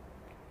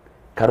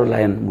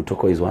 Caroline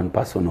Mutoko is one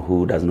person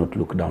who does not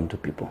look down to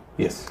people.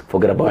 Yes.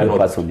 Forget about the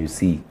person you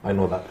see. I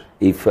know that.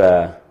 If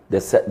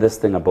there's this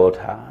thing about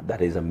her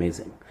that is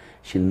amazing.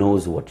 She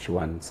knows what she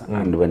wants.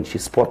 And when she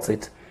spots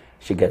it,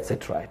 she gets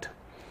it right.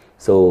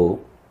 So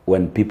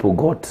when people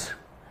got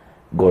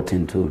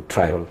into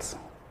trials,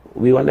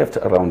 we were left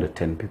around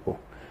 10 people.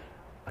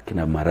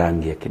 Akina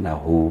Marangi, Akina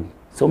Hu,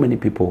 so many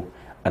people,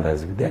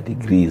 others with their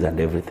degrees and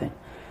everything.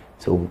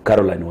 So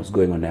Caroline was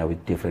going on air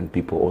with different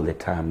people all the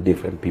time,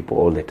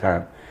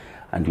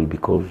 and you'll be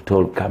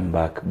told, come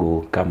back,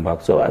 go, come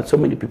back. So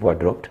many people are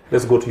dropped.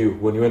 Let's go to you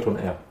when you went on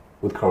air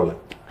with Caroline.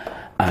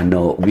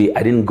 No,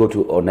 I didn't go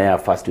on air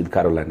first with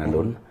Caroline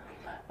alone.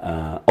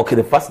 Okay,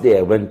 the first day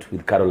I went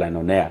with Caroline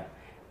on air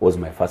was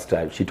my first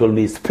time. She told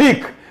me,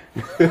 speak!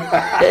 Did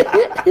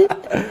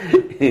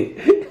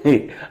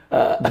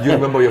you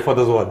remember your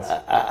father's words?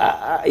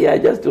 Yeah, I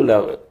just told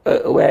her,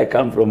 where I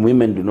come from,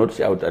 women do not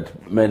shout at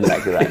men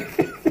like that.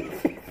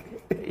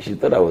 She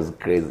thought I was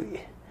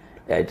crazy.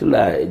 I told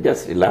her,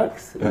 just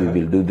relax, we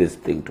will do this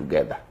thing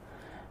together.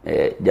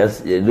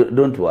 Just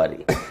don't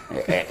worry.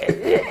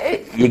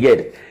 You get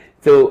it?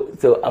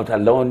 So after a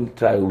long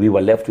trial, we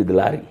were left with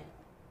Larry.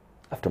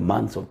 After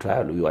months of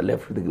trial, we were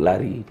left with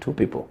Larry, 2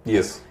 people.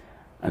 Yes.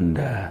 And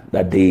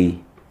that day,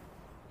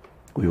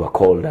 we were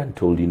called and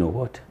told, you know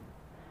what?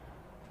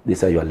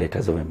 These are your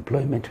letters of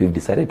employment. We've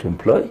decided to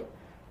employ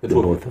the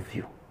both of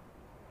you.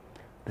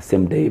 The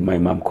same day, my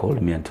mom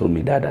called me and told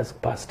me Dad has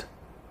passed.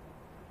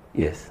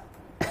 Yes.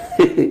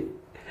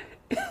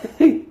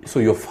 So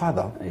your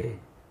father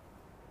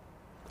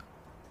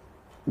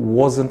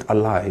wasn't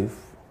alive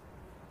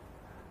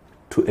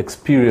to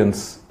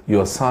experience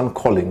your son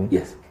calling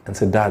Yes. and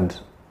say, Dad,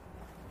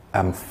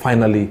 I'm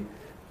finally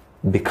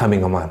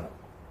becoming a man.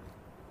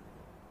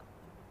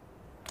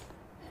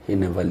 He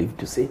never lived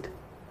to see it.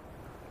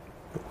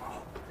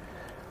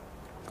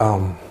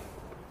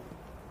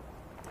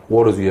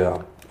 What was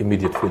your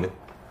immediate feeling?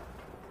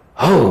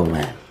 Oh,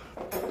 man.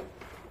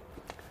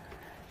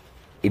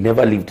 He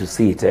never lived to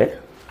see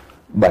it,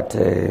 But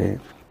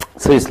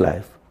so is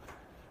life.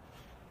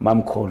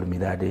 Mom called me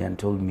that day and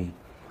told me,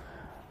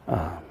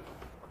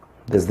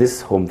 there's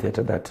this home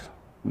theater that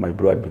my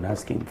bro had been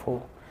asking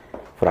for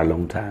a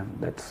long time,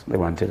 that they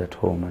wanted at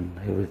home and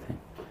everything.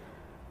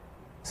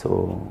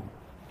 So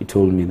he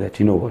told me that,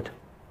 you know what?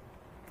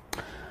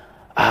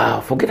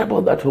 Forget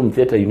about that home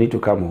theater, you need to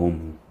come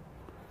home.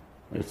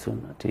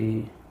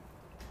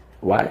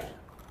 Why?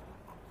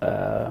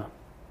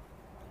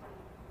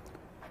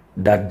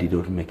 Dad did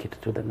not make it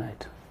to the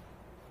night.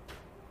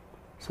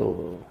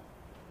 So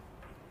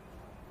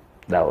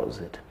that was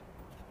it.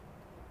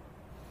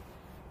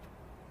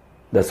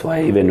 That's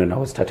why even when I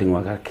was starting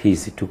work at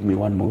Keys, it took me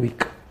 1 more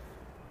week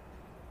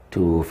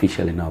to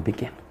officially now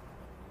begin.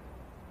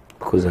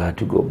 Because I had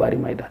to go bury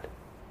my dad.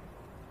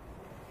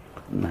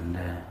 And,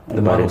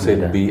 the man who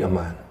said, be a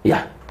man.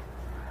 Yeah.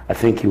 I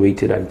think he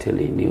waited until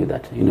he knew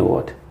that, you know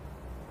what?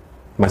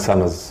 My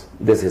son is...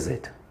 This is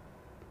it.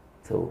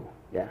 So,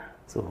 yeah.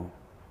 So,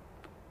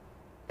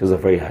 it was a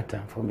very hard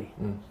time for me.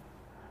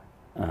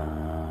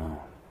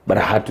 But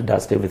I had to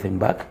dust everything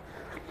back,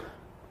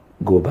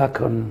 go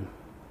back on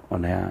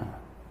air,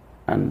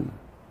 and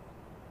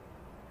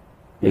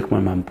make my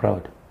mom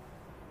proud.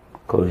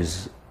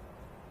 Because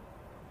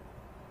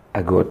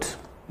I got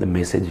the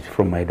message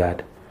from my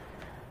dad.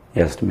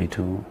 He asked me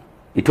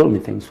he told me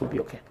things will be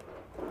okay.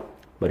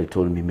 But he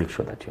told me, make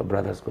sure that your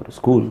brothers go to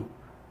school.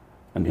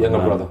 And your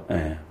younger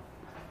brother?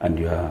 And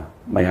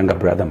my younger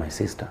brother, my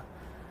sister,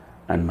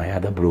 and my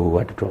other bro who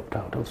had dropped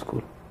out of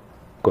school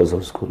because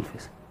of school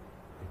fees.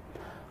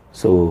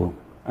 So,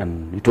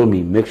 and he told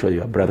me, make sure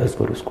your brothers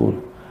go to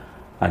school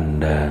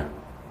and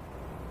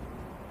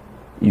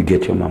you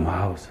get your mama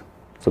house.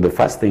 So the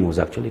first thing was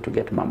actually to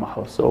get mama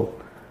house. So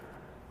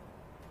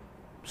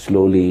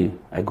slowly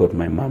I got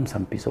my mom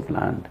some piece of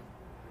land.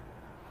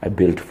 I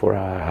built for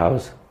her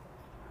house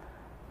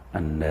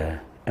and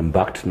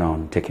embarked now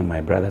on taking my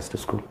brothers to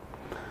school.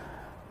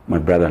 My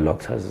brother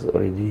Locks has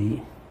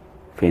already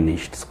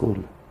finished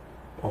school.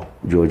 Oh.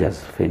 George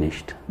has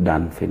finished,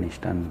 Dan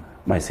finished, and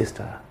my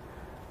sister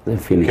then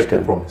finished. Kept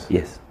the promise.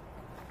 Yes.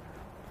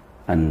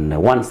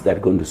 And once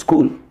they'd gone to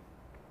school,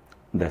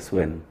 that's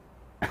when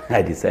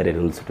I decided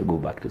also to go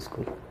back to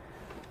school.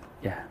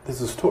 Yeah.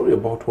 There's a story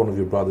about one of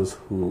your brothers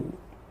who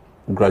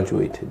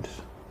graduated.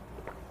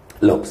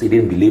 Locks, he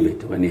didn't believe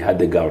it when he had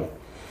the gown.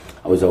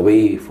 I was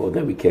away for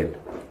the weekend.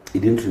 He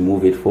didn't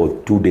remove it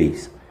for 2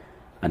 days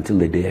until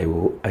the day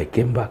I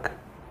came back.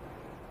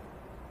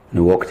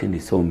 When he walked in, he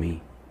saw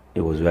me. He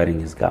was wearing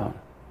his gown.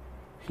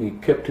 He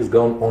kept his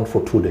gown on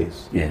for 2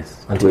 days?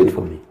 Yes, until to wait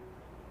for me.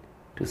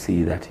 To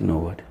see that, you know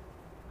what,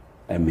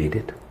 I made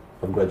it.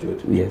 I've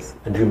graduated? Yes.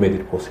 And you made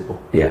it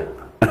possible? Yeah.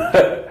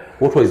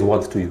 What were his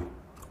words to you?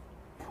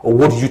 Or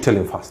what did you tell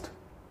him first?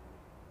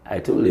 I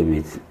told him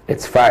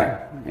it's fine.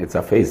 It's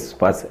a phase,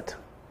 pass it.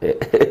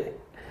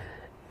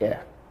 Yeah.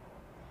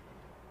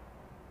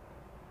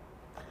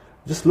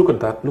 Just look at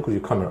that, look at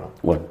your camera.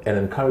 What? And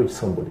encourage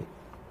somebody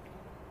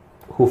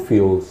who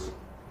feels,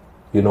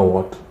 you know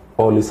what,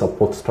 all his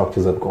support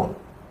structures are gone.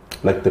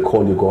 Like the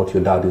call you got,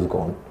 your dad is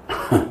gone.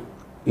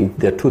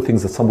 There are 2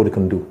 things that somebody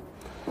can do.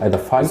 Either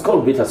fight. It's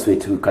called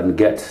bittersweet. You can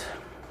get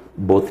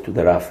both to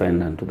the rough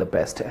end and to the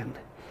best end.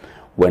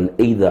 when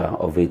either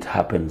of it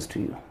happens to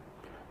you,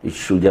 you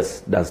should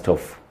just dust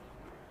off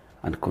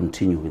and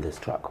continue with the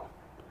struggle.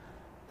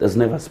 There's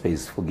never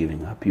space for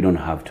giving up. You don't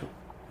have to.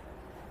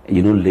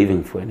 You're not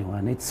living for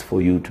anyone. It's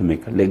for you to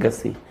make a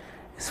legacy.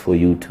 It's for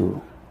you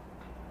to...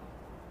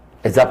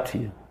 It's up to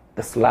you.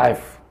 That's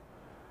life.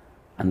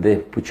 And the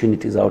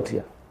opportunities out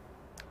here.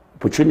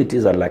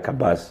 Opportunities are like a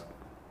bus.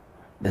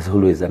 There's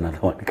always another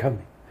one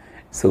coming.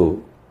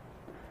 So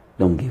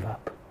don't give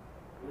up.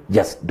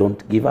 Just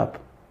don't give up.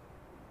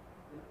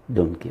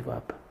 Don't give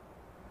up.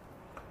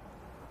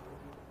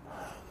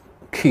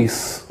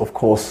 Kiss, of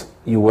course,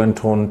 you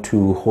went on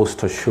to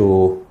host a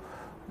show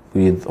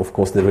with, of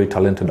course, the very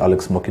talented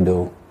Alex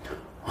Mokido.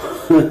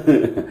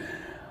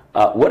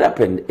 What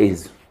happened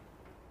is,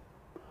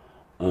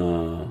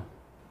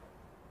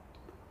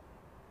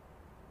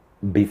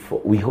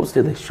 before we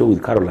hosted the show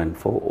with Caroline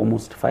for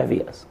almost 5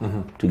 years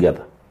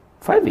together.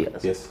 5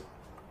 years. Yes.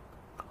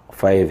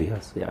 5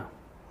 years, yeah.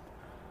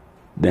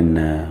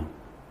 Then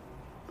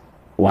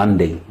one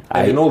day,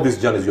 and in all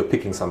these journeys, you're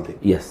picking something.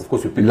 Yes, of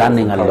course, you pick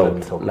learning a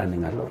lot.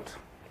 Learning a lot.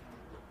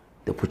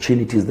 The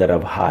opportunities that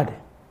I've had,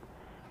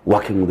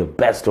 working with the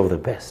best of the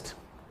best,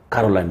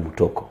 Caroline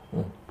Mutoko.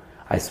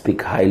 I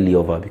speak highly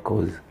of her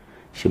because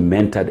she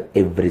mentored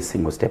every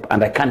single step,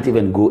 and I can't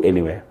even go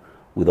anywhere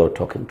without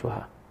talking to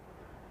her.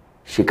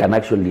 She can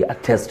actually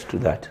attest to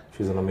that.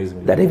 She's an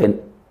amazing that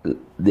even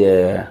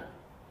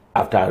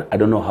after I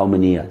don't know how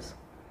many years,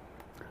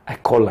 I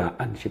call her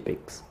and she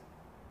picks.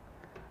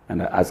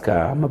 And I ask her,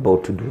 I'm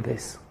about to do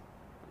this.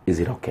 Is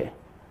it okay?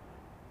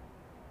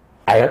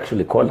 I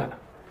actually call her.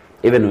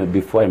 Even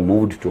before I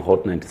moved to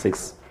Hot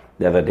 96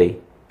 the other day,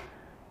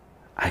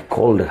 I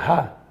called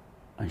her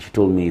and she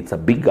told me it's a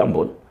big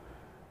gamble,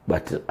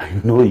 but I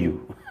know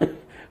you.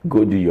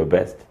 Go do your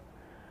best.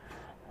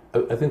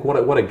 I think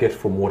what I get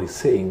from what he's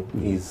saying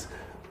is,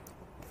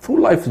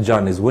 through life's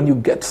journeys, when you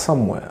get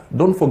somewhere,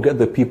 don't forget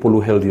the people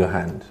who held your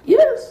hand.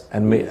 Yes.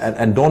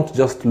 And don't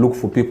just look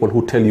for people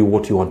who tell you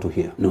what you want to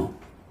hear. No,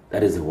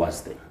 that is the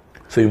worst thing.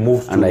 So you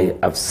moved to... And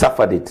I've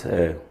suffered it.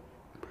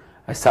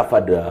 I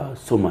suffered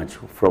so much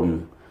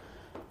from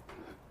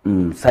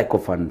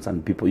sycophants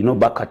and people. You know,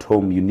 back at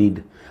home, you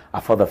need a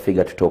father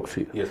figure to talk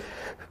to you. Yes.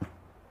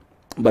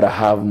 But I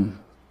have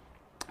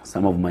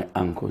some of my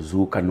uncles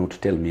who cannot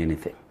tell me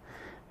anything,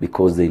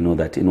 because they know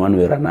that in one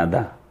way or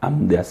another,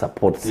 I'm their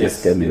support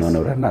system in one way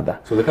or another.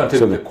 So they can't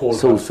tell you the cold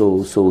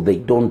So they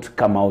don't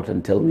come out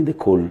and tell me the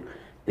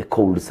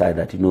cold side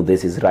that, you know,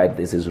 this is right,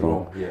 this is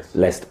wrong. Yes.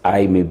 Lest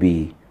I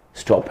maybe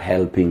stop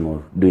helping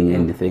or doing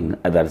anything.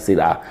 That said,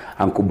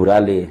 Uncle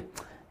Burale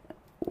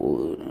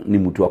ni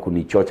mtu wa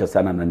kunichocha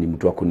sana na ni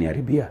mtu wa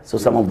kuniharibia. So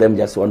some of them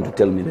just want to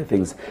tell me the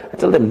things. I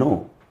tell them,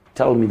 no,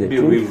 tell me the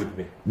truth. Be real with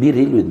me. Be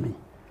real with me.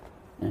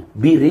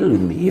 Be real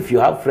with me. If you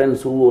have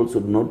friends who also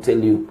do not tell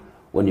you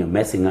when you're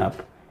messing up,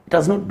 it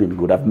has not been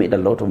good. I've made a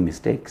lot of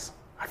mistakes.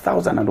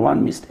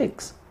 1,001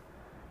 mistakes.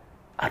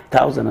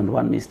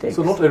 1,001 mistakes.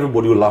 So not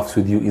everybody who laughs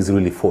with you is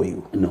really for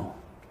you. No.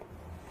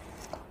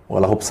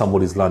 Well, I hope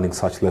somebody's learning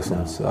such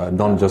lessons. No.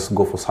 Don't just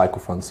go for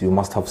sycophants. You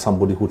must have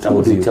somebody who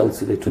tells you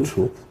the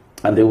truth.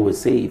 And they will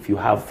say, if you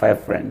have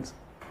 5 friends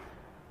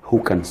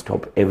who can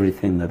stop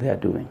everything that they are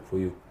doing for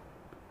you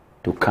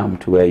to come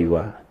to where you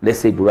are. Let's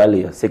say,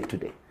 Burale, you're sick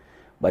today,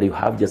 but you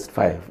have just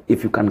 5.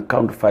 If you can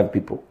count 5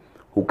 people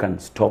who can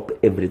stop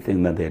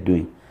everything that they're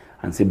doing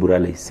and say,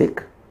 Burale is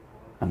sick,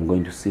 I'm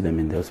going to see them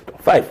in the hospital.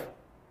 5.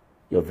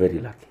 You're very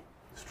lucky.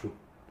 It's true.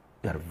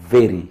 You're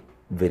very,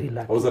 very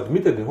lucky. I was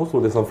admitted in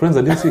hospital. There's some friends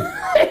I didn't see.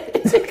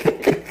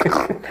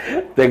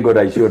 Thank God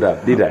I showed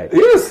up, did I?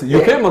 Yes,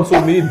 you came and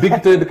saw me.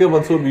 Big Ted came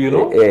and saw me, you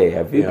know.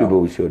 A few people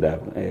who showed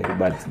up.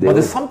 But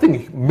there's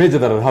something major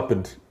that had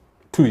happened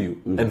to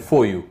you and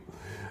for you.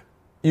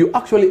 You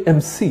actually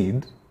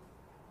emceed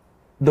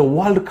the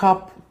World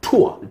Cup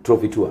tour.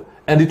 Trophy tour.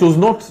 And it was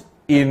not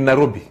in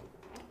Nairobi.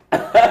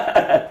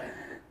 That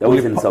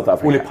was in South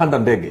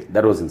Africa.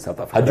 That was in South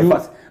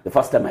Africa. The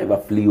first time I ever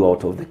flew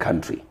out of the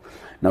country.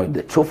 Now,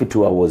 the trophy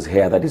tour was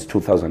here. That is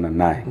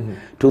 2009.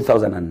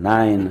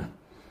 2009,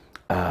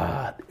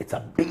 it's a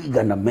big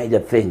and a major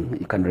thing.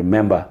 You can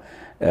remember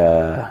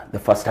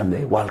the first time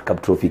the World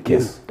Cup trophy came.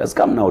 Yes. It has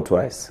come now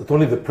twice. But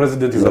only the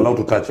president is allowed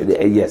to touch it.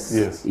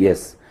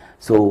 Yes.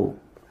 So,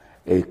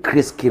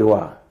 Chris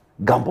Kirwa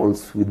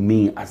gambles with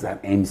me as an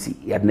MC.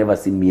 He had never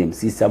seen me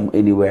MC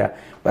anywhere.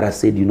 But I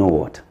said, you know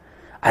what?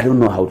 I don't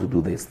know how to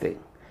do this thing.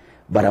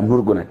 But I'm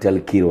not going to tell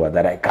Kirwa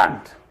that I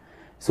can't.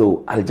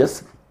 So I'll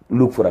just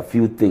look for a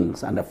few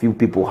things and a few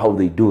people, how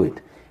they do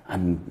it,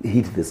 and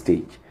hit the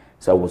stage.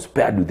 So I was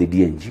paired with the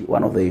DNG,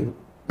 one of the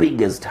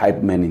biggest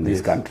hype men in this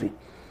country.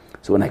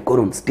 So when I got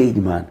on stage,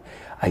 man,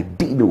 I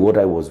did what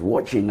I was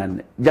watching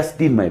and just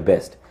did my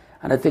best.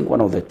 And I think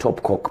one of the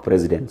top cock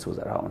presidents was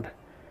around.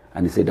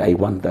 And he said, I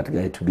want that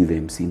guy to be the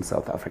MC in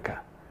South Africa.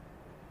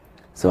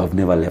 So I've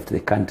never left the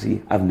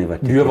country. I've never...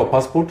 Do you have a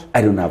passport?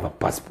 I don't have a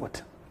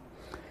passport.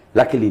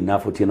 Luckily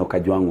enough, Otieno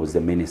Kajwang was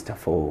the minister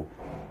for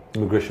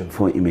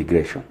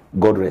immigration.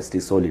 God rest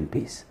his soul in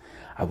peace.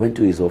 I went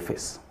to his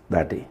office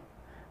that day.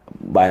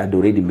 I had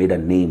already made a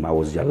name. I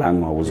was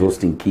Jalango, I was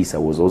hosting Kiss, I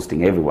was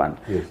hosting everyone.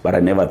 But I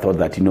never thought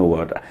that, you know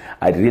what,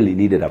 I really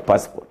needed a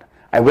passport.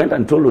 I went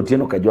and told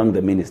Otieno Kajwang,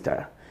 the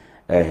minister,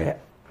 I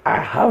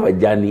have a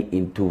journey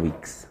in 2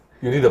 weeks.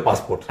 You need a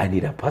passport? I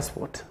need a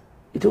passport.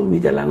 He told me,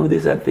 Jalango,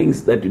 these are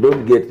things that you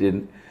don't get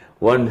in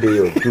 1 day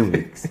or 2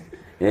 weeks.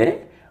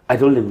 I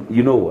told him,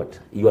 you know what,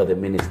 you are the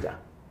minister.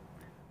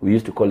 We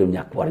used to call him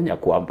Nyakwara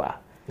Nyakwamba.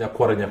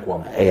 Nyakwara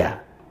Nyakwamba. Yeah.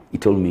 He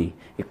told me,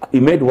 he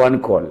made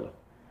one call.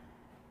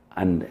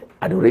 And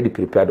I'd already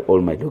prepared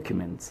all my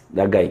documents.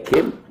 That guy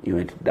came, he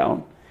went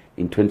down.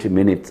 In 20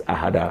 minutes, I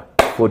had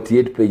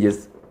 48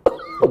 pages.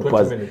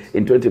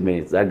 In 20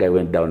 minutes, that guy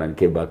went down and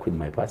came back with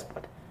my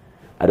passport.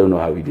 I don't know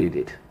how he did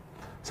it.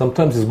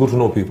 Sometimes it's good to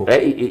know people.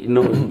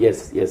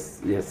 Yes.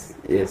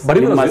 But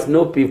you must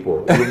know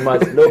people. You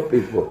must know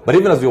people. But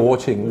even as you're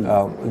watching,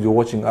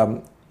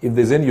 if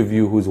there's any of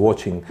you who is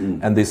watching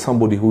and there's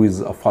somebody who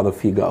is a father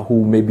figure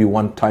who maybe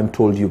one time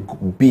told you,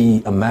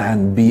 be a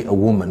man, be a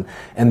woman,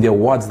 and there are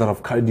words that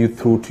have carried you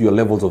through to your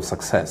levels of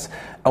success.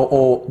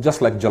 Or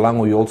just like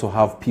Jalango, you also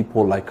have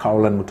people like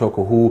Caroline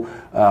Mutoko who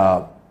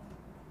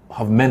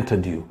have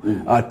mentored you.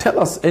 Tell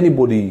us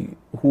anybody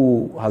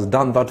who has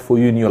done that for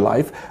you in your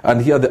life,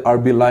 and here at the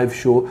RB Live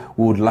Show,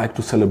 we would like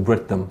to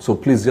celebrate them. So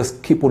please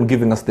just keep on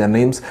giving us their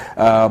names.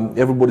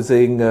 Everybody's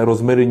saying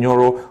Rosemary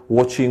Nyoro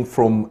watching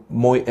from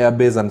Moi Air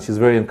Base, and she's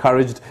very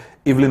encouraged.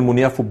 Evelyn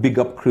Muniafu, big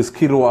up. Chris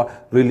Kirwa,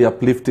 really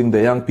uplifting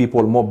the young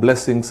people, more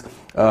blessings.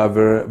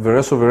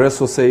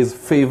 Vereso says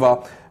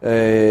favor.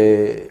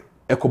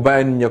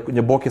 Ekobayan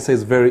Nyaboke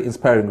says very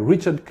inspiring.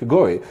 Richard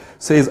Kigoe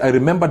says, I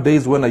remember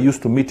days when I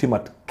used to meet him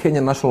at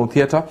Kenya National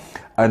Theatre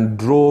and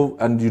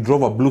you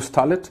drove a blue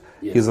starlet.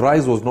 Yes. His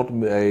rise was not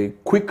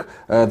quick.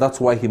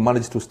 That's why he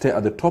managed to stay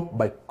at the top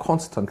by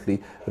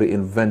constantly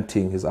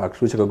reinventing his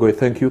act. Richard Kigoe,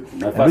 thank you.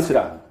 The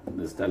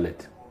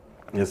starlet.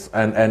 Yes,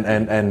 and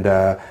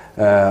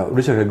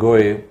Richard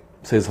Kigoe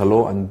says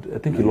hello, and I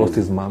think he lost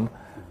his mom.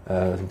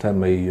 Sometime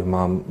may your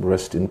mom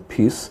rest in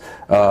peace.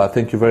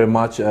 Thank you very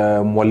much.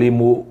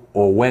 Mwalimu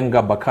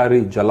Owenga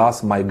Bakari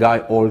Jalas, my guy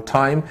all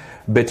time.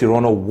 Betty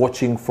Rono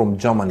watching from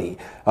Germany.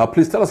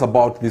 Please tell us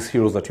about these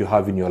heroes that you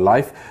have in your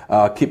life.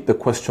 Keep the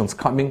questions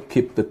coming.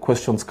 Keep the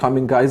questions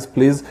coming, guys,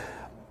 please.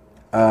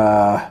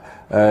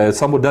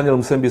 Somebody, Daniel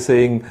Msembi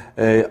saying,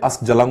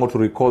 ask Jalango to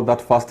recall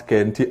that first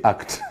KNT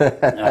act.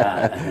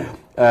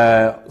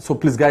 So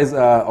please, guys,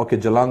 okay,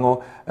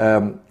 Jalango.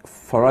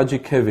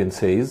 Faraji Kevin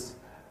says,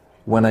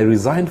 when I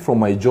resigned from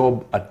my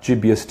job at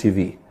GBS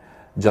TV,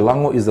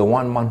 Jalango is the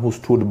one man who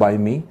stood by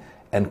me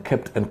and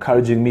kept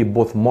encouraging me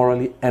both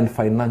morally and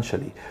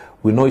financially.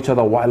 We know each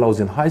other while I was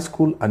in high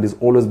school, and he's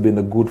always been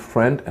a good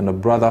friend and a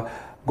brother.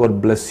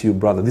 God bless you,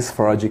 brother. This is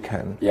Faraji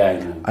Khan. Yeah, I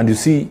know. And you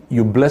see,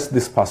 you bless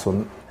this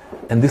person,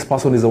 and this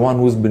person is the one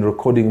who's been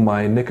recording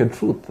my Naked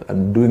Truth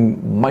and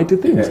doing mighty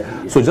things.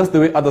 Yeah. So just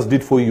the way others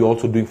did for you, you're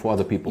also doing for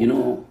other people. You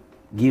know,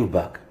 give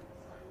back.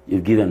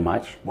 You've given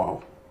much.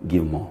 Wow.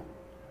 Give more.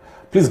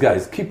 Please,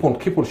 guys, keep on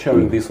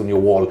sharing this on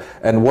your wall.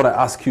 And what I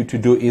ask you to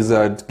do is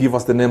give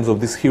us the names of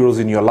these heroes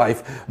in your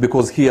life,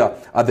 because here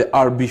at the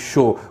RB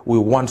Show, we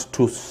want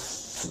to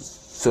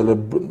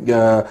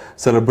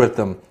celebrate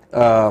them.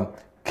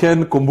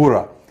 Ken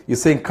Kumbura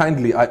is saying,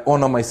 kindly, I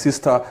honor my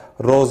sister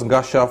Rose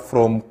Ngasha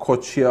from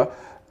Kochia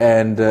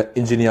and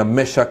Engineer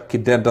Mesha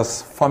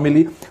Kidenda's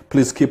family.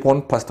 Please keep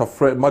on. Pastor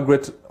Fred,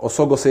 Margaret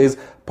Osogo says,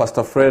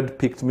 Pastor Fred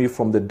picked me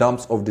from the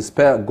dumps of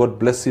despair. God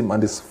bless him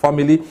and his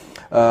family.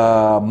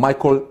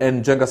 Michael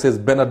N. Jenga says,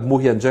 Bernard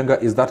Muhi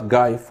Njenga is that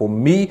guy for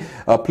me.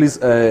 Please,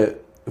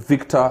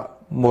 Victor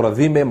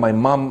Moravime, my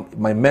mom,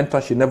 my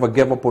mentor, she never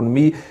gave up on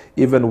me,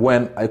 even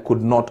when I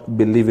could not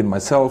believe in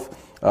myself.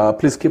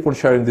 Please keep on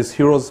sharing these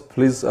heroes.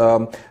 Please,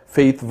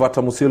 Faith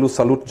Vatamusilu,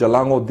 salute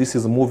Jalango. This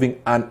is moving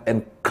and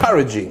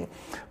encouraging.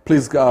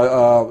 Please,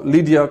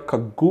 Lydia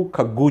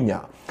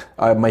Kagunya,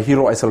 my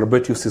hero, I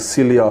celebrate you.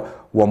 Cecilia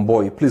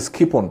Wamboy, please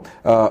keep on.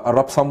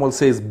 Arab Samuel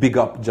says, big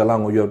up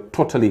Jalango. You're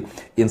totally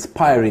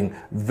inspiring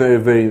very,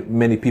 very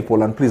many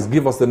people. And please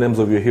give us the names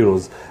of your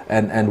heroes,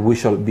 and we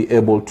shall be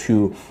able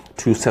to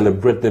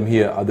celebrate them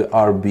here at the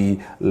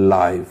RB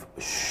Live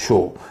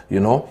Show, you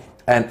know.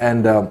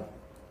 And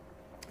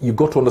you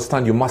got to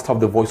understand, you must have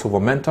the voice of a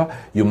mentor.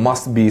 You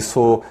must be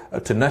so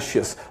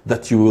tenacious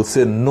that you will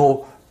say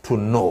no to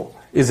no,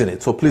 isn't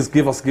it? So please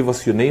give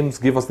us your names,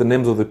 give us the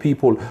names of the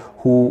people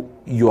who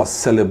you are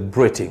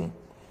celebrating.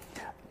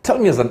 Tell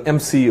me, as an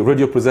MC,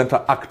 radio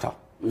presenter, actor,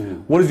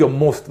 what is your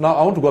most, now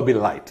I want to go a bit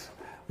light.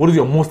 What is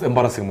your most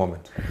embarrassing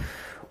moment?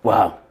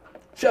 Wow.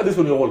 Share this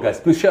on your wall, guys.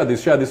 Please share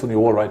this on your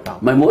wall right now.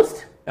 My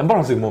most?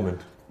 Embarrassing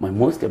moment. My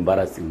most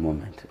embarrassing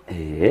moment.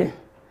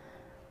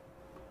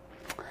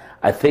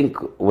 I think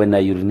when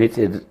I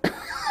urinated.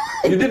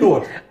 You did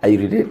what? I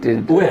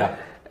urinated. Where?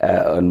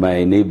 On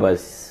my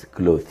neighbor's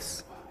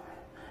clothes.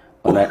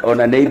 On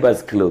a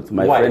neighbor's clothes,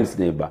 my friend's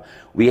neighbor.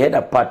 We had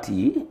a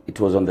party. It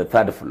was on the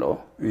 3rd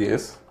floor.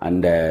 Yes.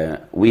 And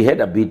we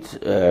had a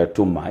bit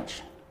too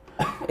much.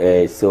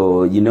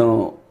 So, you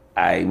know,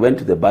 I went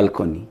to the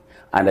balcony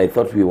and I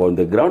thought we were on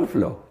the ground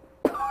floor.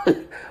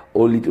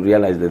 only to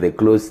realize that they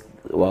closed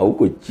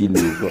huko chini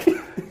huko.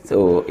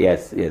 So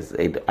yes,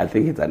 I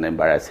think it's an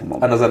embarrassing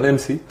moment. And as an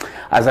MC?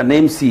 As an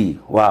MC,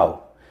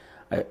 wow.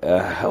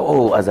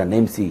 As an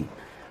MC,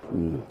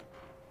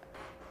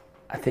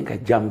 I think I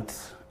jumped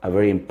a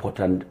very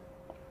important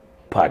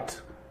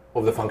part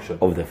Of the function?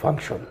 Of the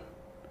function.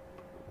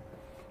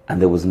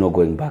 And there was no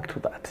going back to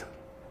that.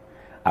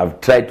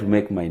 I've tried to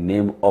make my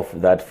name off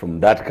that from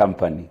that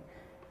company,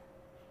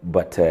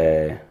 but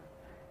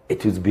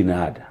it has been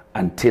hard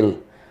until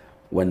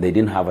when they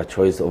didn't have a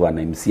choice of an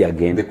MC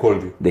again. They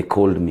called you? They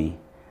called me,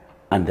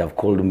 and they've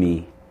called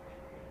me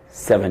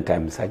 7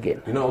 times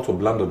again. You know, I also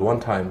blundered one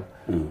time.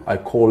 I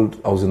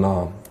was in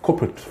a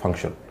corporate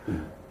function,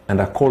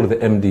 and I called the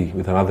MD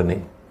with another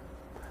name.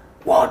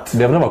 What?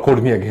 They have never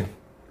called me again.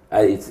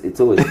 It's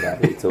always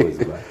bad. It's always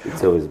bad.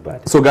 It's always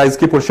bad. So guys,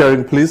 keep on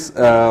sharing, please.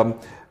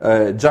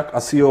 Jack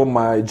Asio,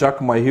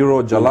 my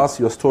hero. Jalas,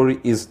 your story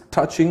is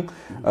touching.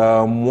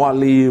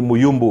 Mwali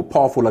Muyumbu,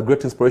 powerful, a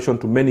great inspiration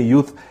to many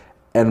youth,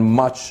 and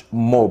much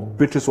more.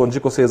 Beatrice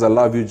Wanjiko says, I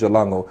love you,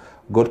 Jalango.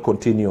 God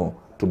continue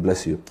to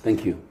bless you.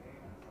 Thank you.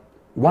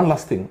 One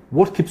last thing.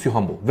 What keeps you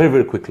humble? Very,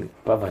 very quickly.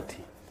 Poverty.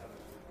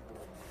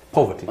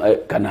 Poverty. I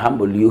can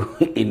humble you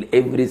in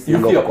every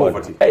single fear corner.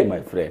 poverty? Hey,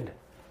 my friend.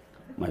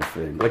 My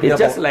friend. Like It's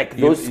just like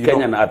those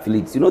Kenyan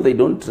athletes. You know, they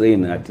don't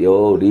train at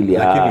really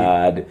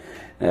hard.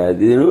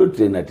 They don't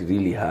train at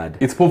really hard.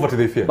 It's poverty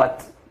they fear.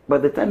 But by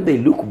the time they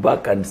look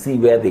back and see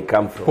where they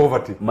come from,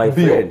 Poverty. my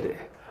Mbio. friend,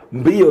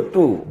 Mbio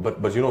too.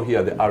 But you know, here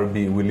at the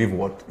RB, we live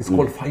what? It's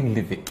called fine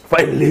living.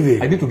 Fine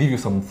living. I need to give you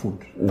some food.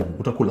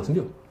 Utakula,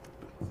 sindio?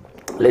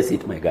 Let's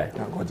eat, my guy.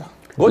 Let's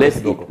Let's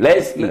eat. eat.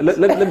 Let's eat.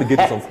 Let me get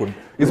you some food.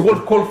 It's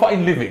called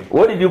fine living.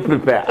 What did you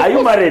prepare? Are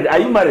you married? Are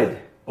you married?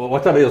 Oh,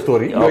 whatever your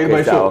story, you're in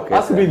my show.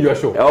 Ask me in your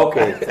show.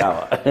 Okay,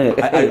 sawa.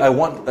 I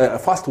want,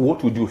 first,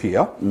 what would you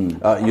hear?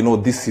 You know,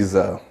 this is...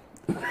 The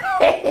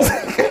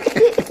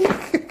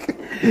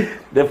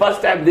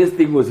first time this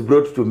thing was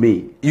brought to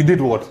me. You did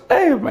what?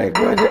 Oh my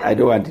God, I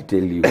don't want to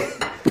tell you.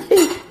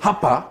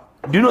 Hapa.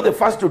 Do you know the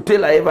first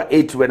hotel I ever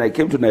ate when I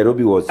came to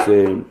Nairobi was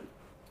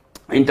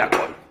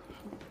Intercon?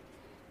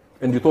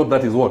 And you thought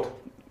that is what?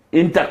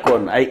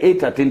 Intercon. I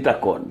ate at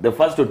Intercon. The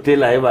first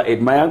hotel I ever ate.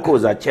 My uncle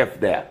was a chef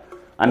there.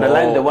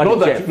 Underline the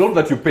word chef. Not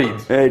that you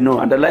paid. No,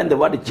 underline the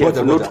word chef,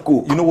 not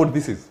cook. You know what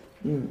this is?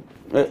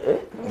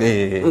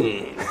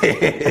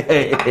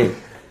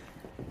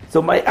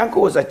 So my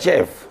uncle was a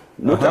chef,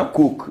 not a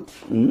cook.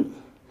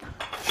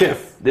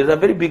 Chef. There's a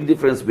very big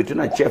difference between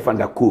a chef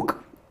and a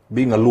cook.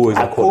 Being a low is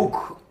a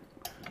cook.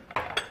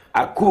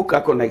 A cook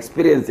ako na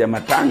experience ya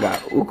matanga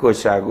uko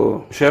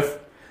shago. Chef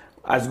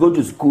has gone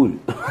to school.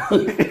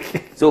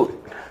 So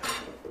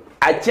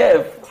a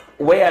chef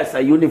wears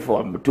a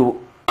uniform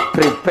to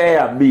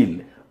prepare a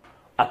meal.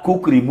 A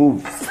cook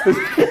removes.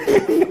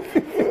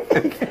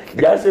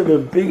 Just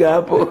umempiga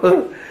hapo.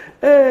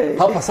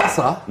 Hapa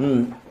sasa.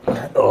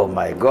 Oh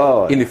my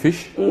God. In the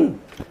fish.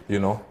 You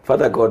know.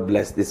 Father God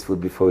bless this food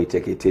before we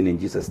take it in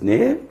Jesus'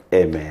 name.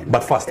 Amen.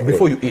 But first,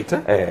 before you eat,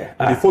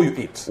 before you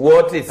eat,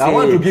 what is I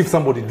want to give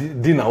somebody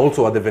dinner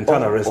also at the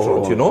Ventana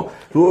restaurant, you know,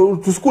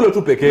 to school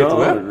to peke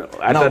no.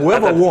 Now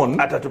whoever won,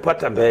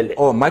 atatupata mbele.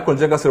 Oh, Michael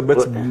Njenga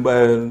celebrates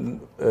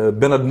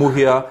Bernard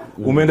Muhia,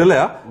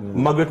 umeendelea,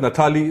 Margaret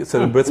Natali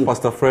celebrates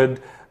Pastor Fred,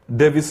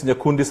 Davis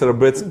Nyakundi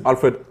celebrates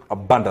Alfred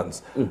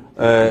Abundance.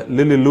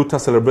 Lily Luther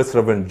celebrates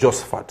Reverend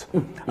Josephat.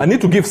 I need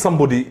to give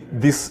somebody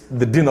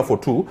the dinner for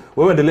two.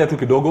 Wewe endelea tu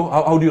kidogo.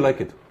 How do you like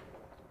it?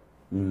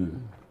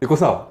 Iko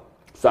sawa?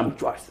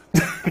 Sumptuous.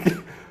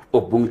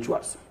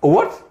 Obungtuous.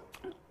 What?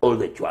 All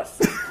the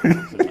chwas.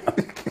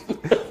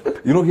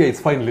 You know, here it's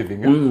fine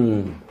living.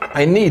 Yeah?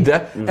 I need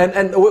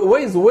and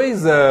where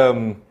is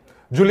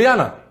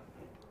Juliana?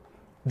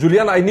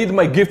 Juliana, I need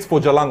my gift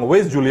for Jalango. Where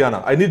is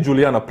Juliana? I need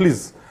Juliana,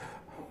 please.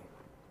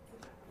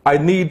 I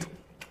need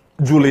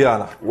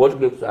Juliana. What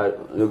gifts are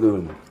you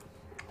giving me?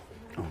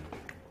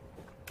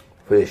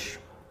 Fish.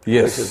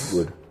 Yes. Fish is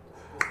good.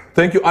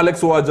 Thank you,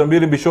 Alex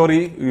Jambiri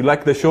Bishori. You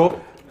like the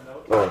show?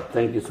 Oh,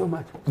 thank you so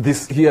much.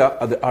 This here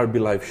at the RB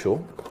Live show,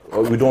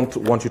 we don't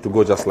want you to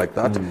go just like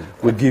that.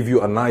 We give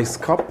you a nice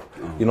cup.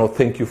 You know,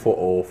 thank you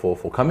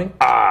for coming.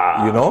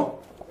 You know.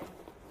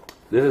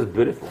 This is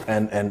beautiful.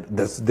 And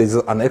there's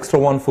an extra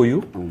one for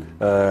you.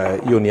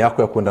 Hiyo ni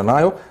yako ya kwenda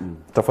nayo.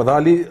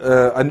 Tafadhali,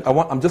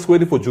 I'm just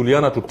waiting for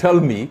Juliana to tell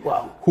me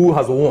who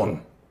has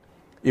won.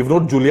 If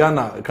not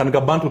Juliana, can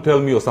Gabantu tell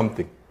me or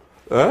something?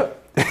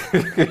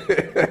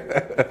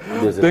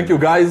 Thank you,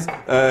 guys.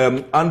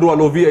 Andrew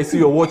Alovi, I see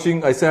you're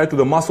watching. I say hi to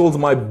the muscles,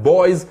 my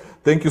boys.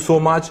 Thank you so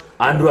much.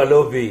 Andrew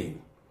Alovi.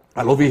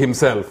 Alovi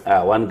himself.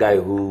 One guy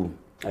who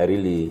I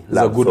really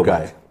love. He's a good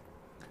guy.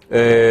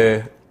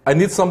 I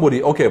need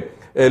somebody. Okay.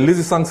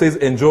 Lizzie Sang says,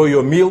 enjoy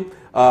your meal.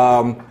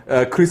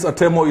 Chris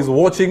Atemo is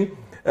watching.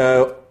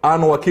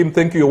 Anne Wakim,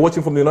 thank you. You're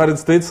watching from the United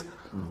States.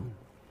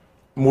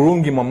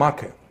 Murungi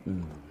Mamake.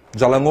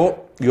 Jalango,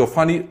 you're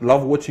funny.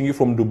 Love watching you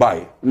from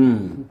Dubai.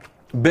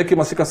 Becky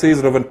Masika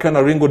says, Reverend Ken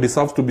Aringo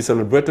deserves to be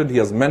celebrated. He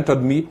has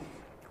mentored me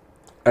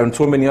and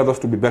so many others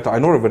to be better. I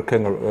know Reverend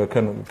Ken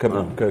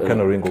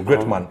Oringo,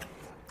 great man.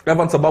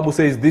 Evan Sababu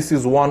says this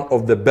is one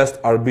of the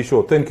best RB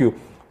show. Thank you,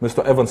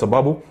 Mr. Evan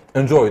Sababu.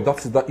 Enjoy.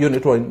 That's that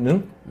unit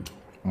one.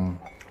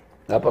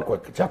 Hapa kwa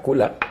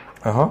chakula,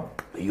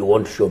 you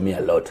won't show me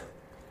a lot.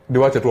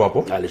 Diwache tu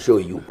hapo. I'll show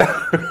you.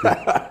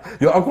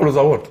 Your uncle was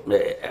a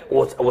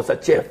what? Was a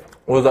chef.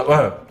 Was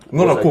a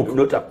not a cook.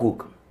 Not a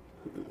cook.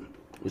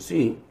 You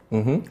see,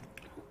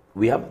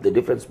 we have the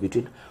difference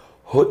between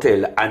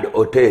hotel and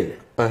hotel.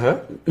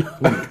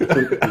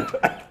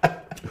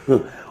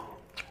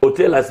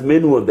 Hotel has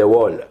menu on the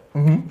wall.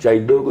 Chai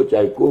dogo,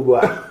 chai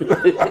kubwa.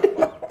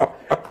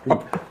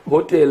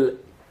 Hotel,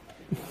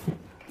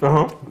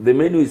 the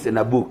menu is in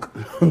a book.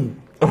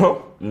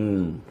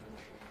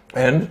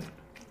 And?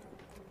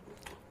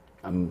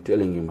 I'm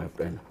telling you, my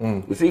friend.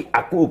 You see,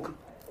 a cook.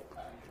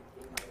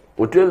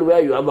 Hotel where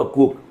you have a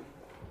cook.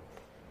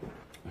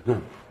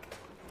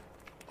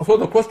 So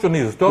the question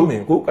is, tell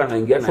me. Cook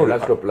anaingia na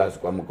Elastoplas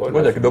kwa mkono.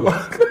 Ngoja kidogo.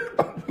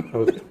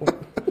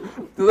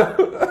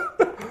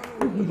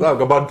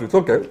 It's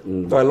okay.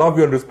 I love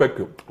you and respect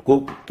you.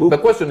 Cook. The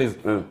question is,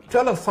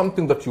 tell us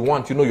something that you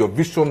want, your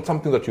vision,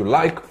 something that you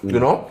like,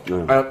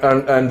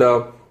 and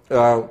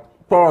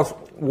tell us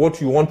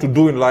what you want to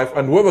do in life,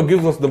 and whoever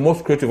gives us the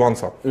most creative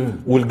answer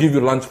will give you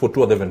lunch for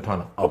 2 at the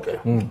Ventana. Okay.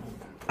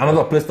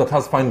 Another place that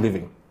has fine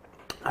living.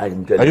 Are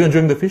you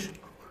enjoying the fish?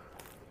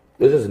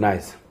 This is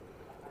nice.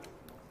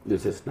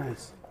 This is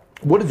nice.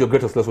 What is your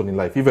greatest lesson in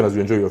life, even as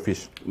you enjoy your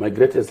fish? My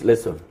greatest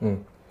lesson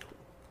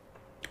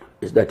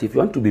is that if you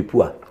want to be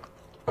poor,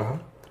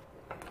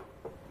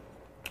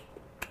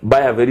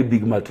 buy a very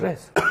big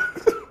mattress.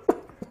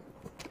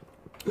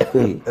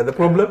 And the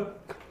problem?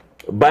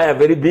 Buy a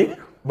very big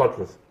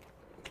mattress.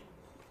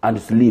 And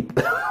sleep.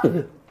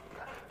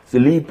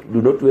 Sleep,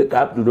 do not wake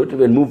up, do not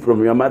even move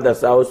from your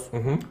mother's house.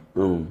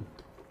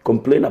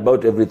 Complain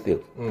about everything.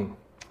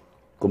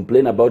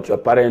 Complain about your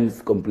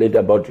parents, complain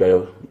about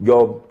your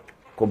job,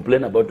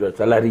 complain about your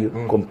salary,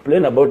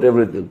 complain about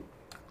everything.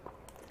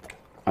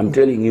 I'm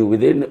telling you,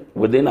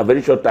 within a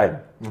very short time,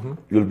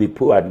 you'll be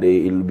poor and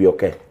it'll be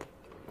okay.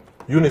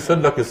 Eunice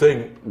said like you're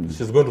saying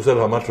she's going to sell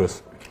her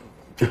mattress.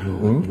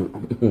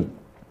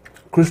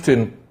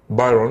 Christine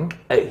Byron.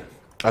 Hey.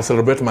 I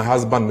celebrate my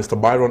husband, Mr.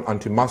 Byron,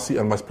 Auntie Mercy,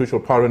 and my spiritual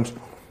parents,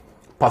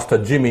 Pastor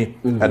Jimmy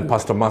and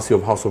Pastor Mercy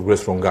of House of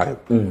Grace Rongai.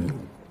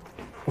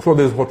 So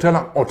there's hotel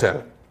and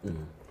hotel.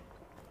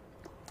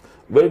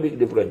 Very big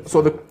difference.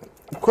 So the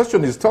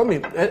question is, tell me,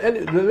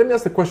 and let me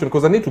ask the question,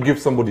 because I need to give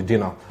somebody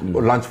dinner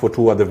or lunch for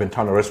 2 at the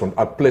Ventana restaurant,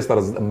 a place that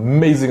has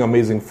amazing,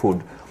 amazing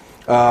food.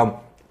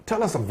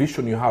 Tell us a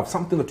vision you have,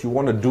 something that you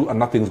want to do and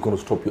nothing's going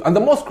to stop you. And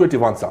the most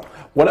creative answer,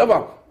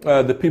 whatever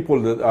the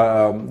people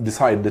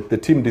decide, the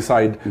team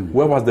decide,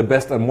 whoever has the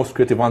best and most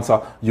creative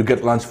answer, you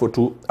get lunch for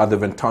 2 at the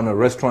Ventana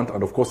restaurant.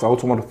 And of course, I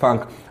also want to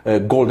thank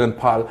Golden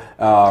Pearl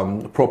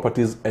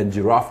Properties and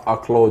Giraffe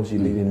Ark Lodge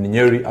in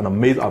Nyeri. An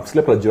amazing, I've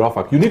slept at Giraffe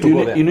Ark. You need to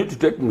go there. You need to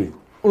take me.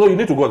 No, you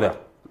need to go there.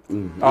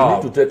 You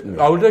need to take me.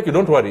 I will take you,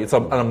 don't worry. It's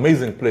an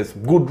amazing place.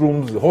 Good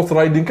rooms, horse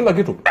riding, kila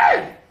kitu.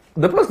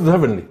 The place is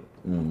heavenly.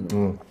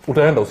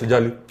 Utaenda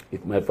usijali.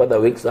 If my father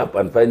wakes up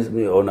and finds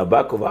me on the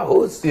back of a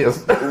horse,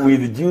 yes,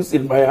 with juice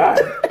in my hand,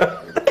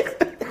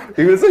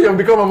 he will say you have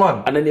become a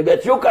man. And then he will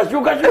shuka,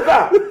 shuka,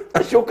 shuka,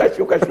 shuka,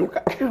 shuka,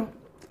 shuka.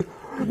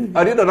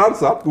 I need an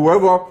answer.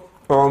 Whoever.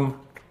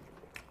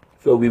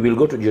 So we will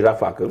go to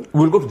Giraffe Ark.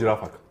 We'll go to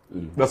Giraffe Ark.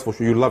 That's for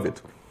sure. You love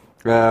it.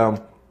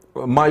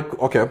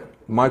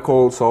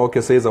 Michael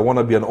Saoke says, I want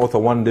to be an author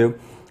one day.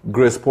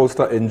 Grace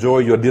Polster, enjoy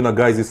your dinner,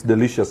 guys. It's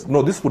delicious.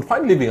 No, this would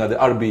find living at the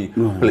RB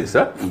place,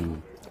 eh?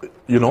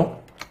 You know?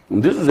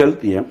 This is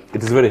healthy, eh?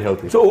 It is very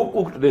healthy. So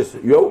who cooked this?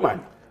 Your woman?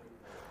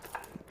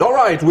 All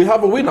right, we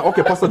have a winner.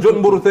 Okay, Pastor John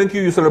Mburu, thank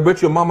you. You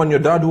celebrate your mom and your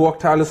dad who work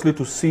tirelessly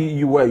to see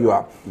you where you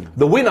are.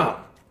 The winner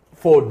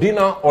for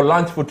dinner or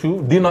lunch for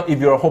 2, dinner if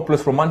you're a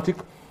hopeless romantic,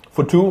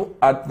 for 2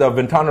 at the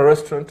Ventana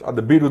restaurant at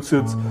the Beadwood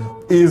Suites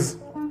is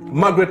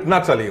Margaret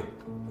Natalie.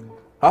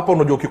 Hapa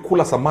unajua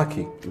ukikula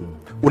samaki,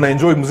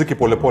 unaenjoy muziki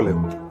polepole.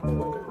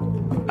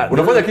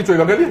 Unafanya kichwa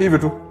iangalia hivi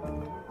tu.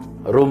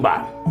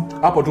 Rumba.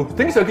 Hapo tu.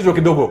 Tingisha kichwa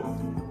kidogo.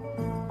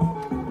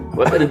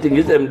 Wacha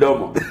nitingishe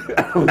mdomo.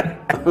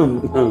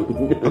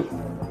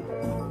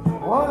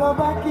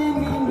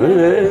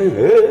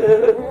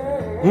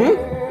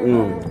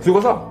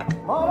 Siko sawa?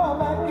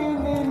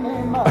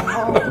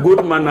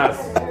 Good manners.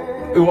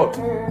 What?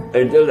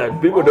 Until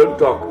that people don't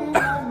talk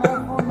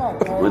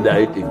when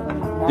they're eating.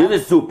 This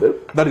is soup, eh?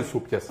 That is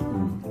soup, yes.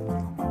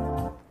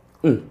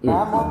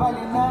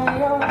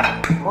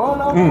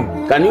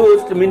 Can you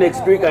host me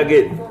next week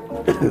again?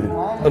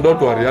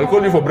 Don't worry, I'll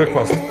call you for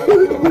breakfast.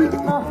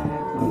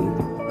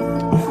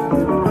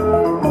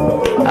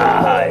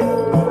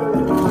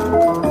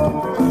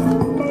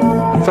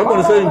 Someone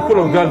is saying full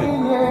of garlic.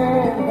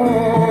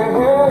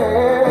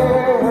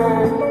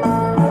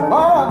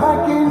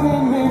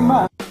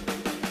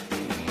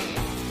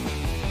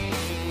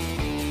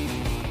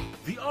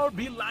 The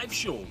RB Live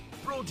Show,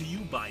 brought to you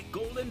by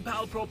Golden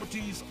Pearl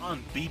Properties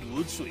on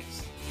Beadwood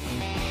Suites.